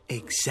day.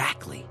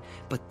 Exactly.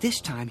 But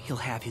this time, he'll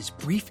have his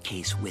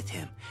briefcase with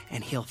him,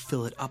 and he'll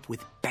fill it up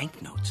with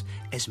banknotes,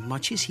 as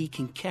much as he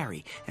can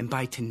carry. And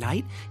by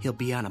tonight, he'll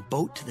be on a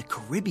boat to the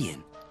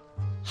Caribbean.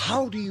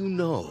 How do you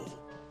know?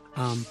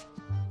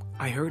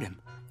 I heard him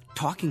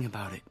talking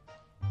about it.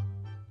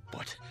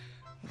 But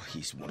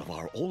he's one of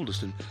our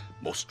oldest and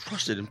most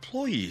trusted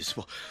employees.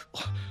 Well,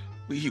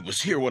 he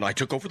was here when I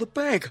took over the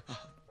bank.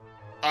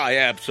 I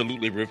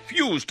absolutely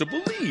refuse to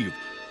believe.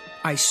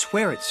 I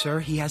swear it, sir.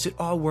 He has it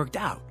all worked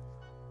out.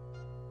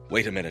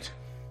 Wait a minute.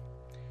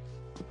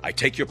 I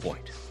take your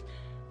point.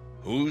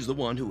 Who's the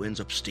one who ends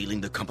up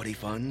stealing the company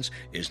funds?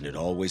 Isn't it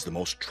always the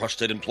most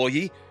trusted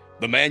employee?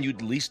 The man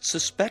you'd least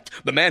suspect?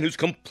 The man who's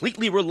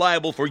completely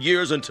reliable for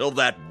years until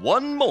that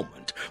one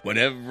moment when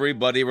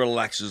everybody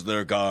relaxes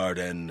their guard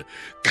and...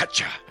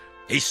 Gotcha!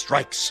 He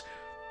strikes.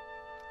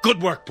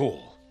 Good work,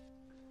 Poole.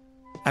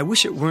 I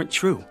wish it weren't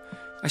true.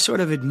 I sort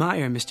of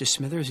admire Mr.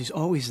 Smithers. He's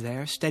always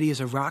there, steady as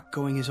a rock,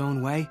 going his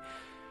own way.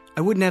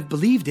 I wouldn't have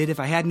believed it if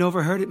I hadn't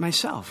overheard it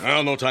myself.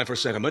 Well, no time for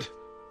sentiment.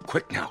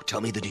 Quick now,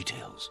 tell me the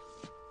details.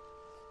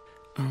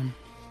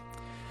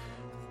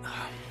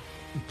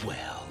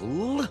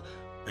 Well,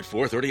 at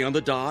 4:30 on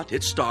the dot,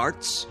 it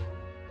starts.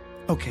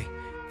 Okay,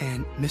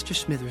 and Mr.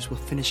 Smithers will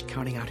finish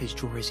counting out his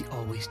drawer as he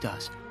always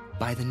does,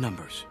 by the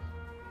numbers.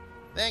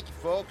 Thank you,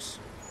 folks.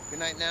 Good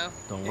night now.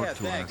 Don't work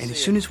too hard. And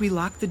as soon as we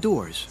lock the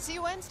doors, See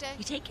you Wednesday.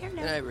 You take care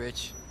now. Good night,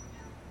 Rich.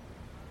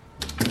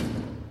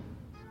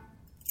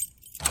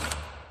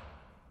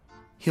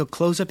 he'll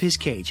close up his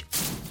cage,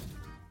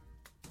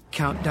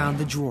 count down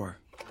the drawer.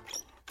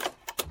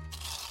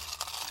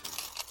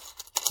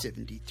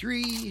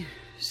 73,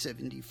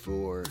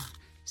 74,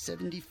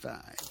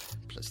 75,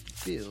 plus the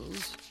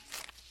bills.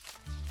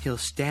 He'll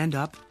stand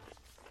up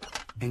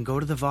and go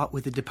to the vault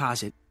with the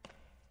deposit,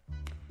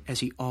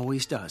 as he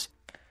always does.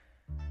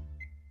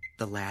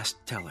 The last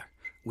teller,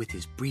 with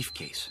his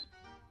briefcase.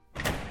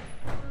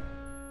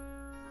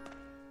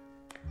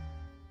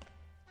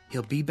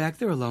 He'll be back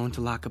there alone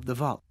to lock up the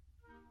vault.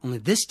 Only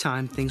this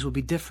time, things will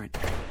be different.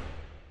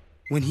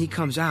 When he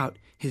comes out,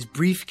 his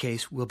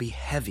briefcase will be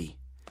heavy.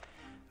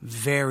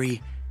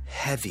 Very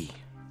heavy.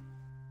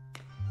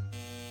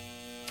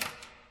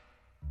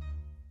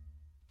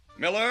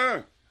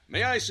 Miller,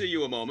 may I see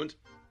you a moment?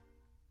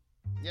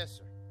 Yes,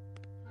 sir.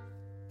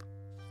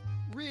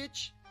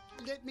 Rich,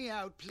 let me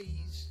out,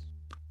 please.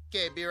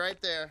 Okay, be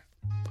right there.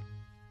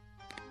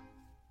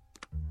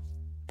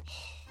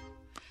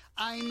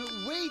 I'm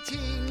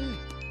waiting.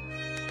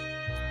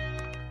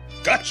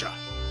 Gotcha.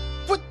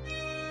 What?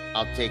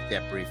 I'll take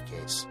that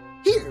briefcase.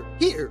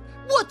 Here.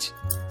 What?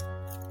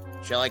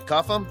 Shall I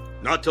cuff him?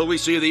 Not till we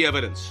see the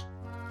evidence.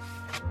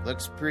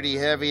 Looks pretty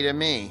heavy to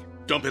me.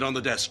 Dump it on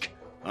the desk.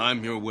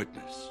 I'm your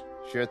witness.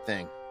 Sure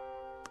thing.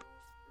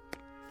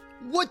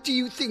 What do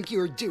you think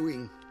you're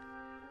doing?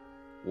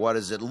 What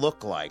does it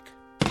look like?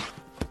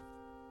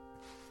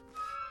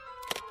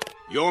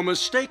 Your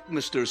mistake,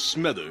 Mr.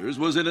 Smithers,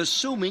 was in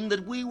assuming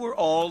that we were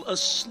all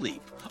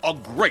asleep. A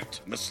great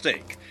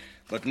mistake.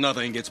 But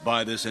nothing gets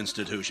by this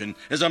institution.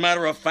 As a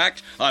matter of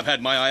fact, I've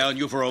had my eye on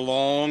you for a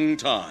long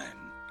time.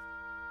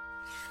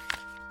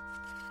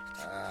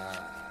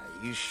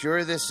 You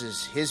sure this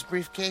is his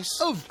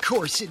briefcase? Of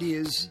course it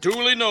is.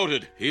 Duly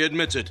noted. He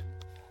admits it.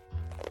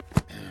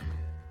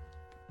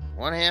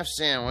 1/2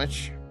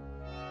 sandwich.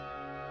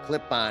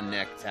 Clip-on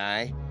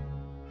necktie.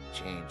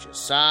 Change of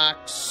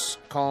socks.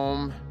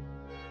 Comb.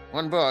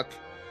 1 book.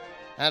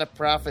 How to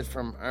Profit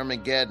from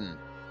Armageddon.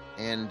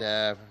 And,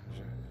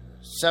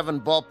 7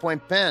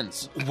 ballpoint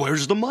pens.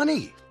 Where's the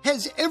money?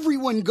 Has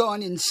everyone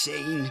gone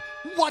insane?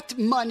 What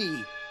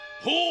money?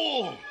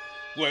 Pool!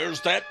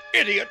 Where's that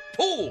idiot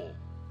Pool?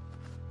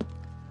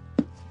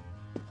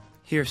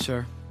 Here,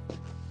 sir.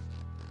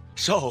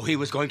 So he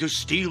was going to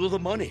steal the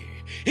money.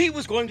 He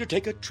was going to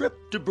take a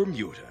trip to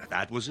Bermuda.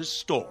 That was his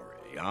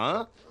story,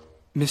 huh?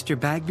 Mr.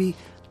 Bagby,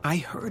 I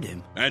heard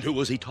him. And who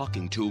was he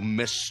talking to,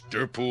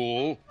 Mr.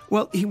 Poole?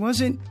 Well, he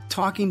wasn't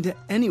talking to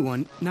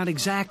anyone, not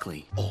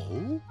exactly.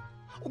 Oh?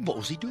 What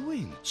was he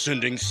doing?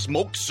 Sending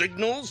smoke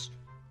signals?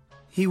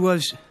 He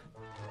was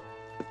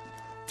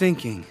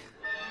thinking.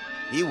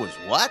 He was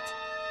what?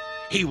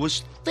 He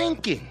was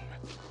thinking.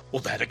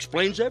 Well, that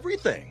explains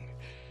everything.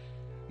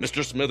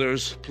 Mr.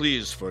 Smithers,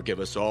 please forgive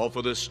us all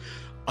for this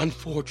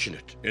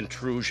unfortunate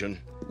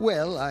intrusion.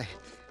 Well,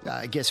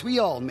 I guess we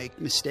all make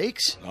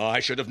mistakes. I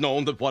should have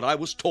known that what I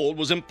was told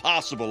was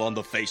impossible on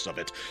the face of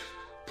it.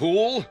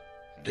 Poole,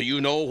 do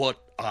you know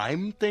what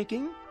I'm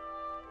thinking?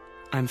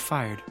 I'm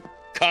fired.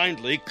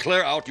 Kindly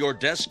clear out your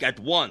desk at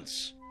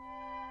once.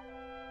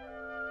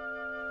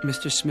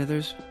 Mr.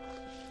 Smithers,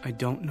 I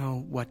don't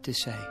know what to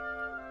say.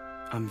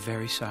 I'm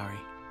very sorry.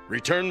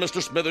 Return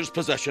Mr. Smithers'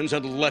 possessions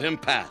and let him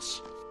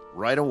pass.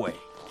 Right away.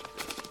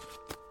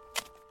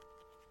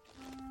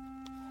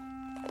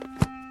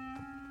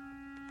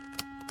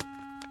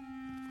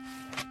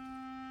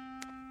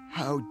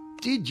 How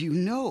did you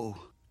know?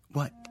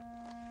 What?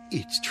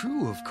 It's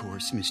true, of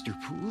course, Mr.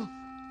 Poole.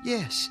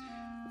 Yes,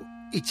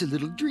 it's a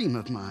little dream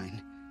of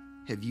mine.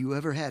 Have you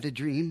ever had a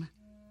dream?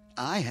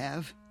 I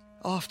have,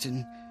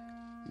 often.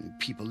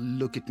 People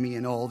look at me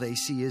and all they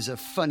see is a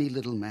funny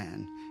little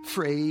man,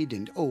 frayed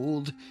and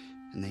old,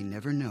 and they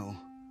never know.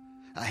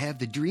 I have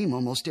the dream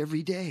almost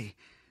every day.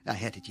 I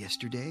had it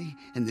yesterday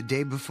and the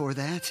day before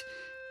that.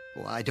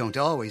 Well, I don't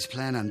always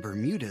plan on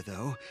Bermuda,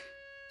 though.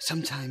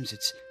 Sometimes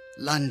it's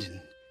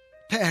London,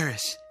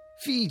 Paris,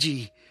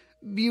 Fiji,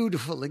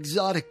 beautiful,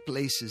 exotic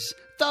places,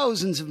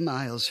 thousands of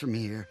miles from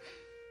here.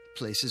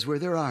 Places where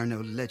there are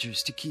no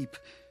ledgers to keep,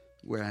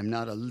 where I'm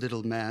not a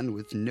little man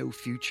with no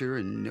future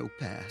and no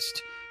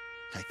past.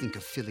 I think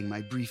of filling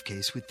my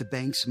briefcase with the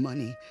bank's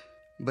money,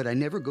 but I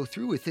never go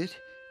through with it.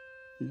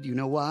 Do you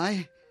know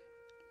why?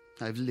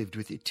 I've lived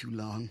with it too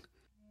long.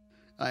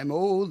 I'm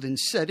old and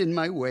set in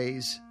my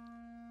ways.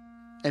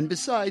 And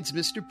besides,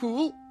 Mr.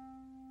 Poole,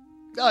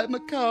 I'm a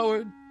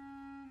coward.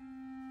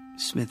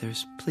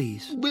 Smithers,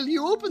 please. Will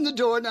you open the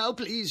door now,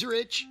 please,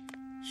 Rich?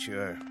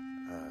 Sure.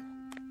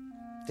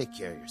 Take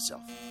care of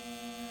yourself.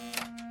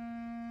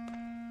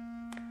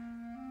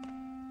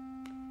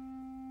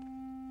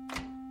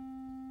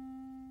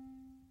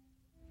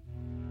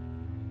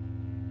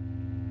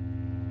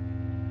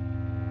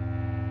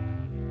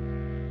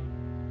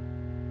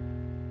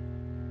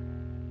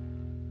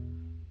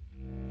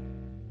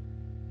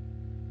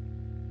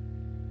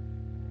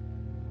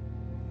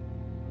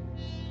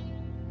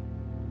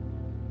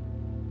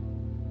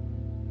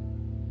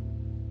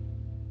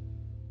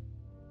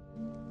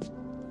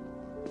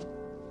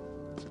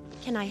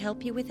 Can I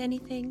help you with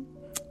anything?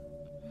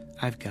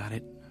 I've got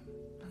it.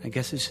 I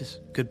guess this is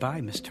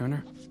goodbye, Miss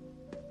Turner.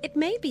 It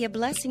may be a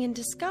blessing in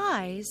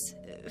disguise.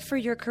 For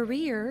your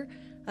career,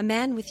 a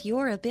man with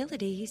your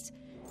abilities.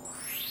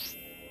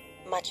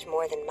 Much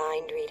more than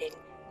mind reading.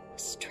 A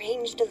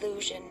strange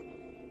delusion.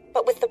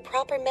 But with the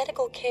proper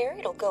medical care,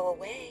 it'll go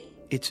away.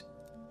 It's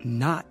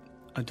not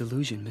a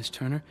delusion, Miss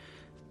Turner.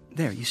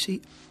 There, you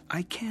see,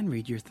 I can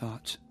read your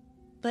thoughts.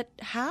 But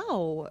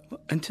how?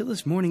 Well, until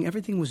this morning,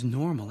 everything was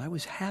normal. I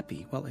was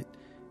happy. Well,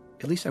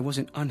 at least I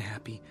wasn't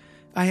unhappy.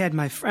 I had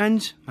my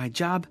friends, my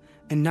job,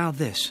 and now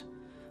this.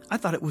 I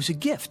thought it was a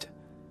gift.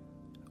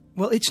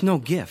 Well, it's no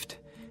gift.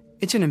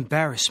 It's an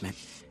embarrassment.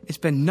 It's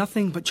been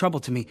nothing but trouble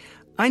to me.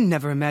 I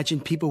never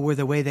imagined people were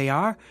the way they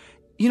are.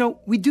 You know,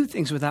 we do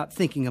things without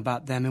thinking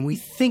about them, and we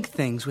think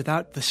things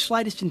without the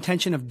slightest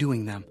intention of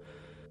doing them.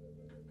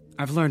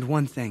 I've learned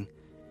one thing.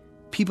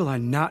 People are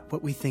not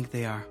what we think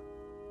they are.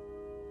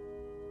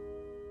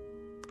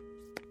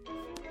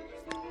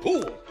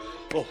 Poole!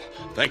 Oh,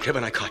 thank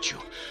heaven I caught you.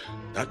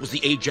 That was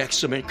the Ajax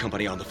Cement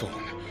Company on the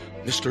phone.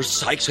 Mr.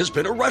 Sykes has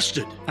been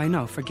arrested. I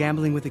know, for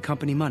gambling with the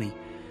company money.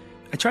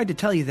 I tried to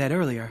tell you that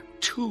earlier.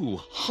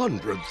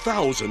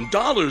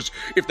 $200,000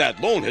 if that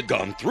loan had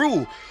gone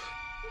through.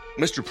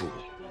 Mr. Poole,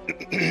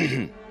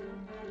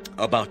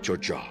 about your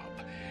job.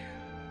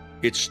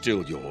 It's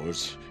still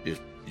yours, if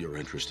you're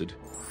interested.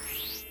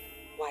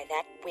 Why,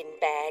 that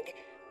windbag.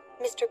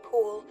 Mr.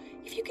 Poole,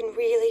 if you can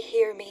really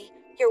hear me,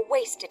 you're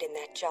wasted in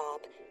that job.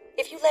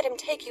 If you let him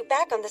take you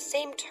back on the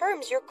same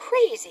terms, you're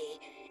crazy.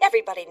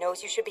 Everybody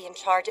knows you should be in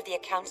charge of the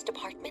accounts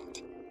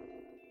department.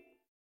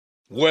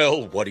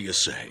 Well, what do you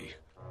say?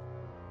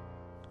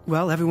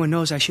 Well, everyone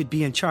knows I should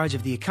be in charge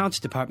of the accounts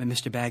department,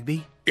 Mr.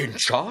 Bagby. In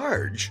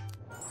charge?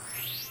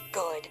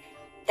 Good.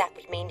 That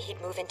would mean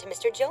he'd move into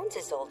Mr.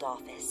 Jones's old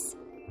office.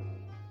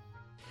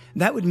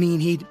 That would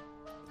mean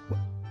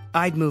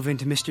I'd move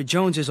into Mr.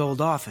 Jones's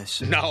old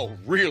office. Now,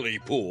 really,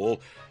 Poole.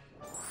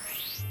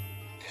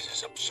 This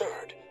is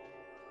absurd.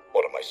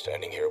 What am I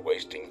standing here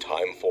wasting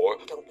time for?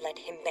 Don't let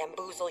him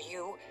bamboozle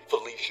you.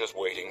 Felicia's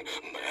waiting.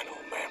 Man,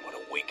 oh man, what a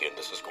weekend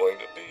this is going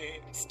to be.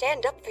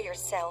 Stand up for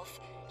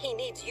yourself. He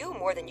needs you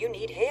more than you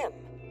need him.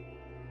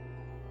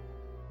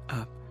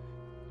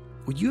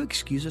 Would you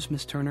excuse us,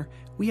 Miss Turner?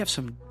 We have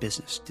some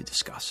business to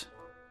discuss.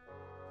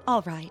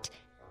 All right,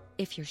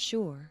 if you're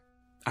sure.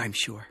 I'm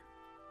sure.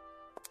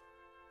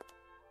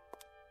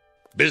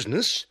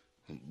 Business?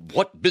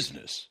 What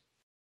business?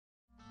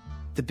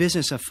 The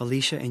business of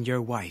Felicia and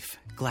your wife,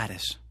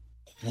 Gladys.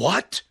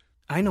 What?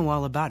 I know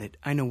all about it.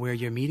 I know where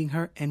you're meeting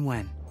her and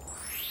when.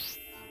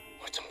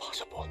 It's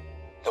impossible.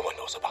 No one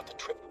knows about the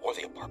trip or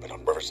the apartment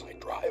on Riverside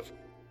Drive.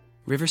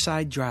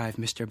 Riverside Drive,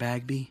 Mr.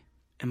 Bagby.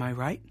 Am I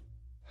right?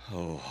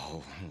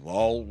 Oh,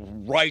 all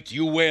right,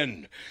 you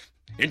win.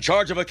 In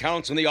charge of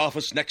accounts in the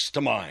office next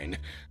to mine.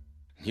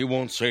 You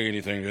won't say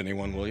anything to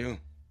anyone, will you?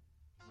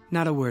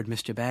 Not a word,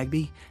 Mr.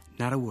 Bagby.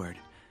 Not a word.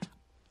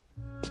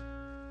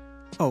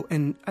 Oh,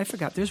 and I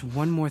forgot, there's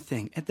one more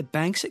thing. At the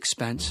bank's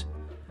expense,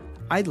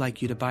 I'd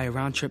like you to buy a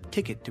round-trip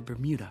ticket to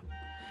Bermuda.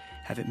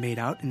 Have it made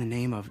out in the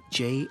name of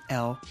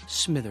J.L.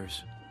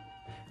 Smithers.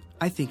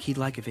 I think he'd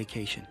like a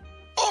vacation.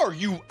 Are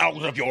you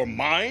out of your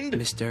mind?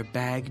 Mr.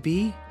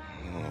 Bagby?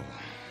 Oh.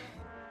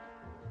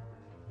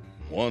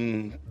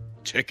 One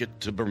ticket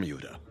to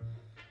Bermuda.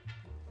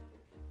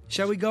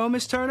 Shall we go,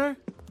 Miss Turner?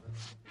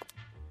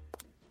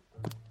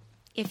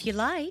 If you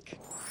like.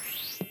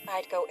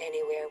 I'd go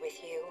anywhere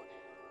with you,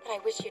 but I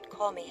wish you'd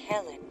call me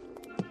Helen.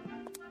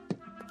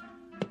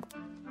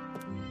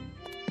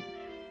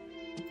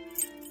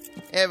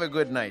 Have a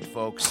good night,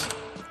 folks.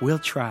 We'll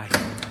try.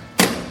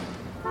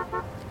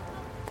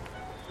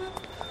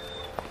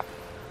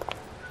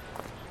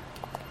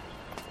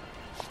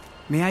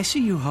 May I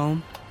see you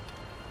home,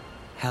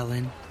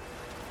 Helen?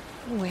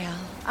 Well,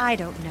 I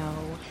don't know.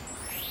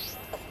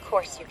 Of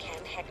course you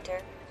can, Hector.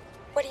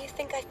 What do you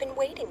think I've been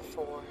waiting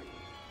for?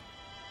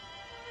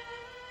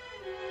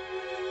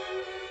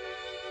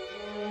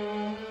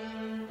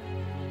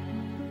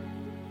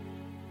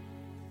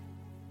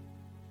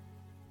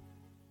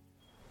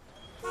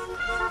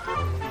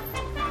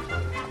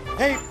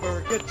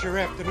 Paper, get your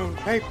afternoon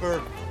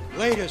paper.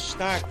 Latest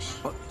stocks.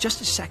 Oh,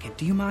 just a second,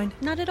 do you mind?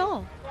 Not at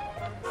all.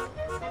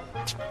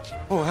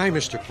 Oh, hi,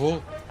 Mr.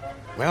 Poole.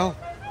 Well,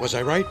 was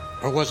I right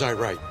or was I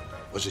right?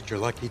 Was it your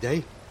lucky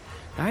day?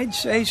 I'd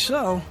say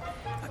so.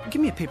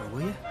 Give me a paper,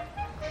 will you?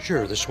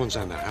 Sure, this one's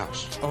on the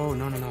house. Oh,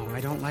 no. I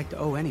don't like to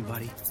owe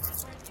anybody.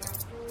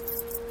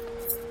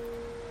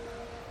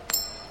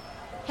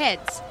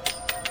 Heads.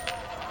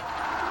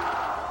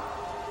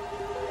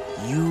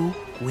 You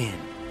win.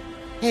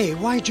 Hey,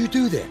 why'd you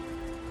do that?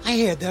 I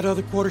had that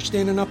other quarter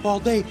standing up all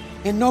day,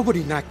 and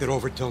nobody knocked it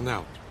over till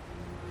now.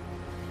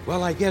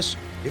 Well, I guess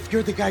if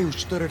you're the guy who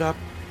stood it up,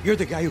 you're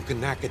the guy who can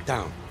knock it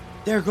down.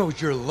 There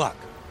goes your luck.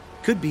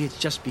 Could be it's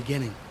just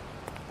beginning.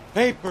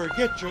 Paper,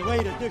 get your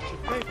late edition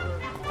paper.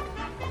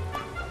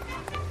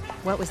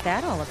 What was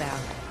that all about?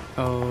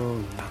 Oh,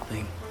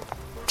 nothing.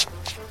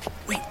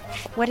 Wait.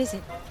 What is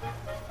it?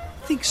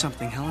 Think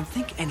something, Helen.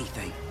 Think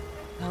anything.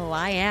 Oh,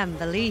 I am,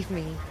 believe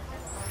me.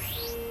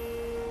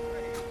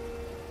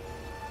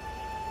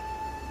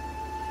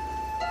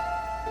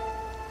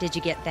 Did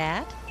you get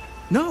that?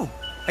 No,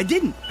 I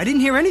didn't. I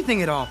didn't hear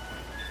anything at all.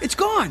 It's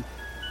gone.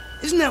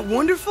 Isn't that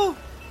wonderful?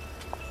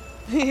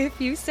 If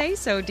you say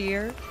so,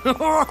 dear.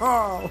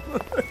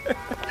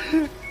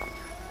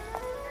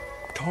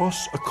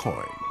 Toss a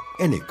coin,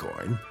 any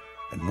coin,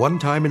 and one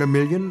time in a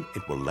million,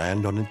 it will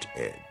land on its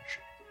edge.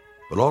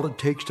 But all it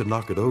takes to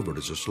knock it over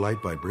is a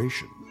slight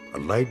vibration, a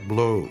light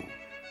blow,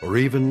 or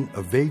even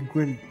a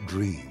vagrant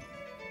dream.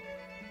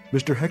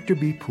 Mr. Hector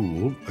B.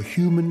 Poole, a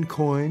human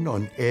coin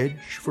on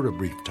edge for a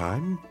brief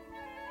time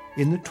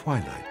in the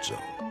Twilight Zone.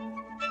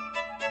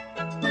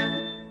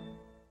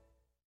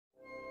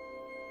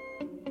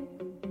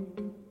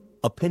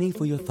 A Penny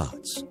for Your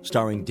Thoughts,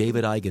 starring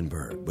David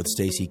Eigenberg with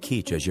Stacy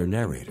Keach as your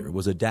narrator,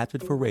 was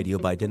adapted for radio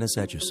by Dennis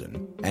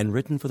Etchison and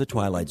written for The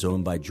Twilight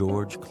Zone by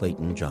George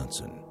Clayton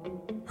Johnson.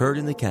 Heard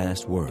in the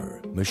cast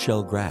were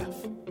Michelle Graff,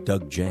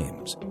 Doug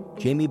James,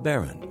 Jamie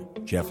Barron,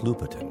 Jeff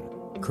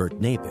Lupetin, Kurt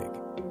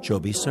Nabig,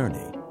 Joby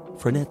Cerny,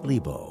 Frenette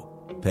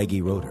Lebo,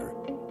 Peggy Roeder,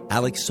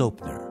 Alex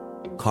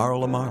Sopner,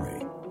 Carl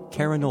Amari,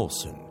 Karen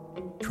Olson,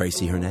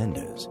 Tracy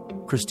Hernandez,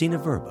 Christina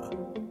Verba,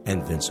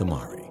 and Vince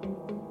Amari.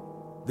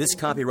 This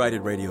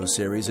copyrighted radio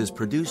series is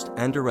produced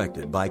and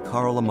directed by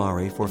Carl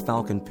Amari for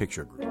Falcon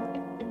Picture Group.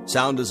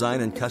 Sound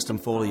design and custom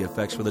Foley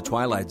effects for The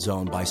Twilight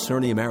Zone by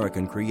Cerny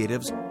American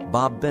creatives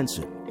Bob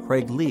Benson,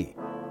 Craig Lee,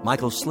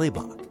 Michael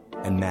Slaybach,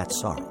 and Matt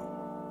Sorrow.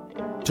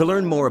 To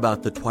learn more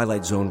about the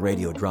Twilight Zone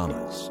radio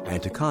dramas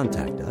and to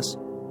contact us,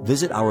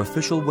 visit our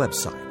official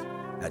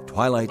website at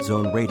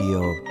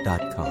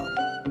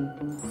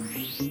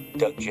twilightzoneradio.com.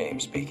 Doug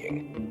James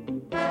speaking.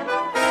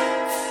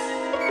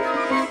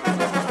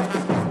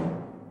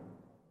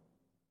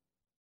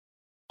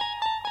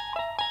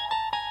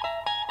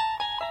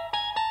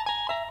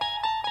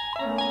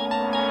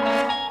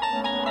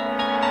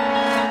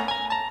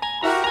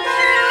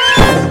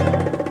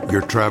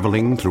 You're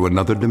traveling through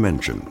another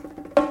dimension.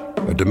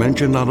 A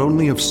dimension not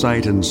only of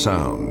sight and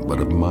sound, but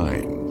of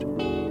mind.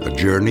 A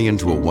journey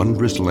into a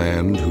wondrous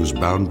land whose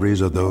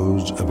boundaries are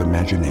those of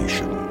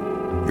imagination.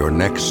 Your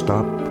next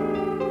stop,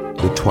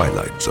 the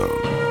Twilight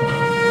Zone.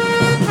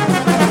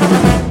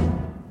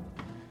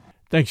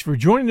 Thanks for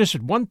joining us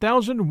at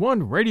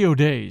 1001 Radio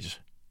Days.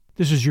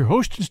 This is your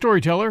host and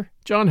storyteller,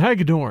 John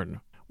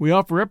Hagedorn. We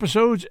offer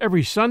episodes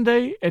every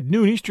Sunday at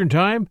noon Eastern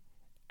Time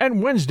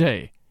and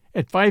Wednesday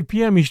at 5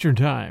 p.m. Eastern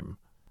Time.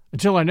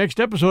 Until our next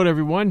episode,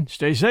 everyone,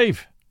 stay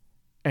safe,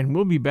 and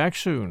we'll be back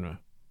soon.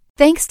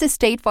 Thanks to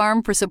State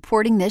Farm for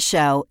supporting this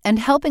show and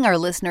helping our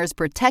listeners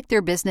protect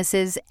their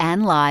businesses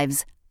and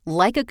lives.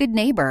 Like a good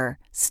neighbor,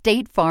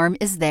 State Farm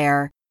is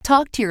there.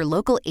 Talk to your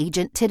local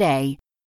agent today.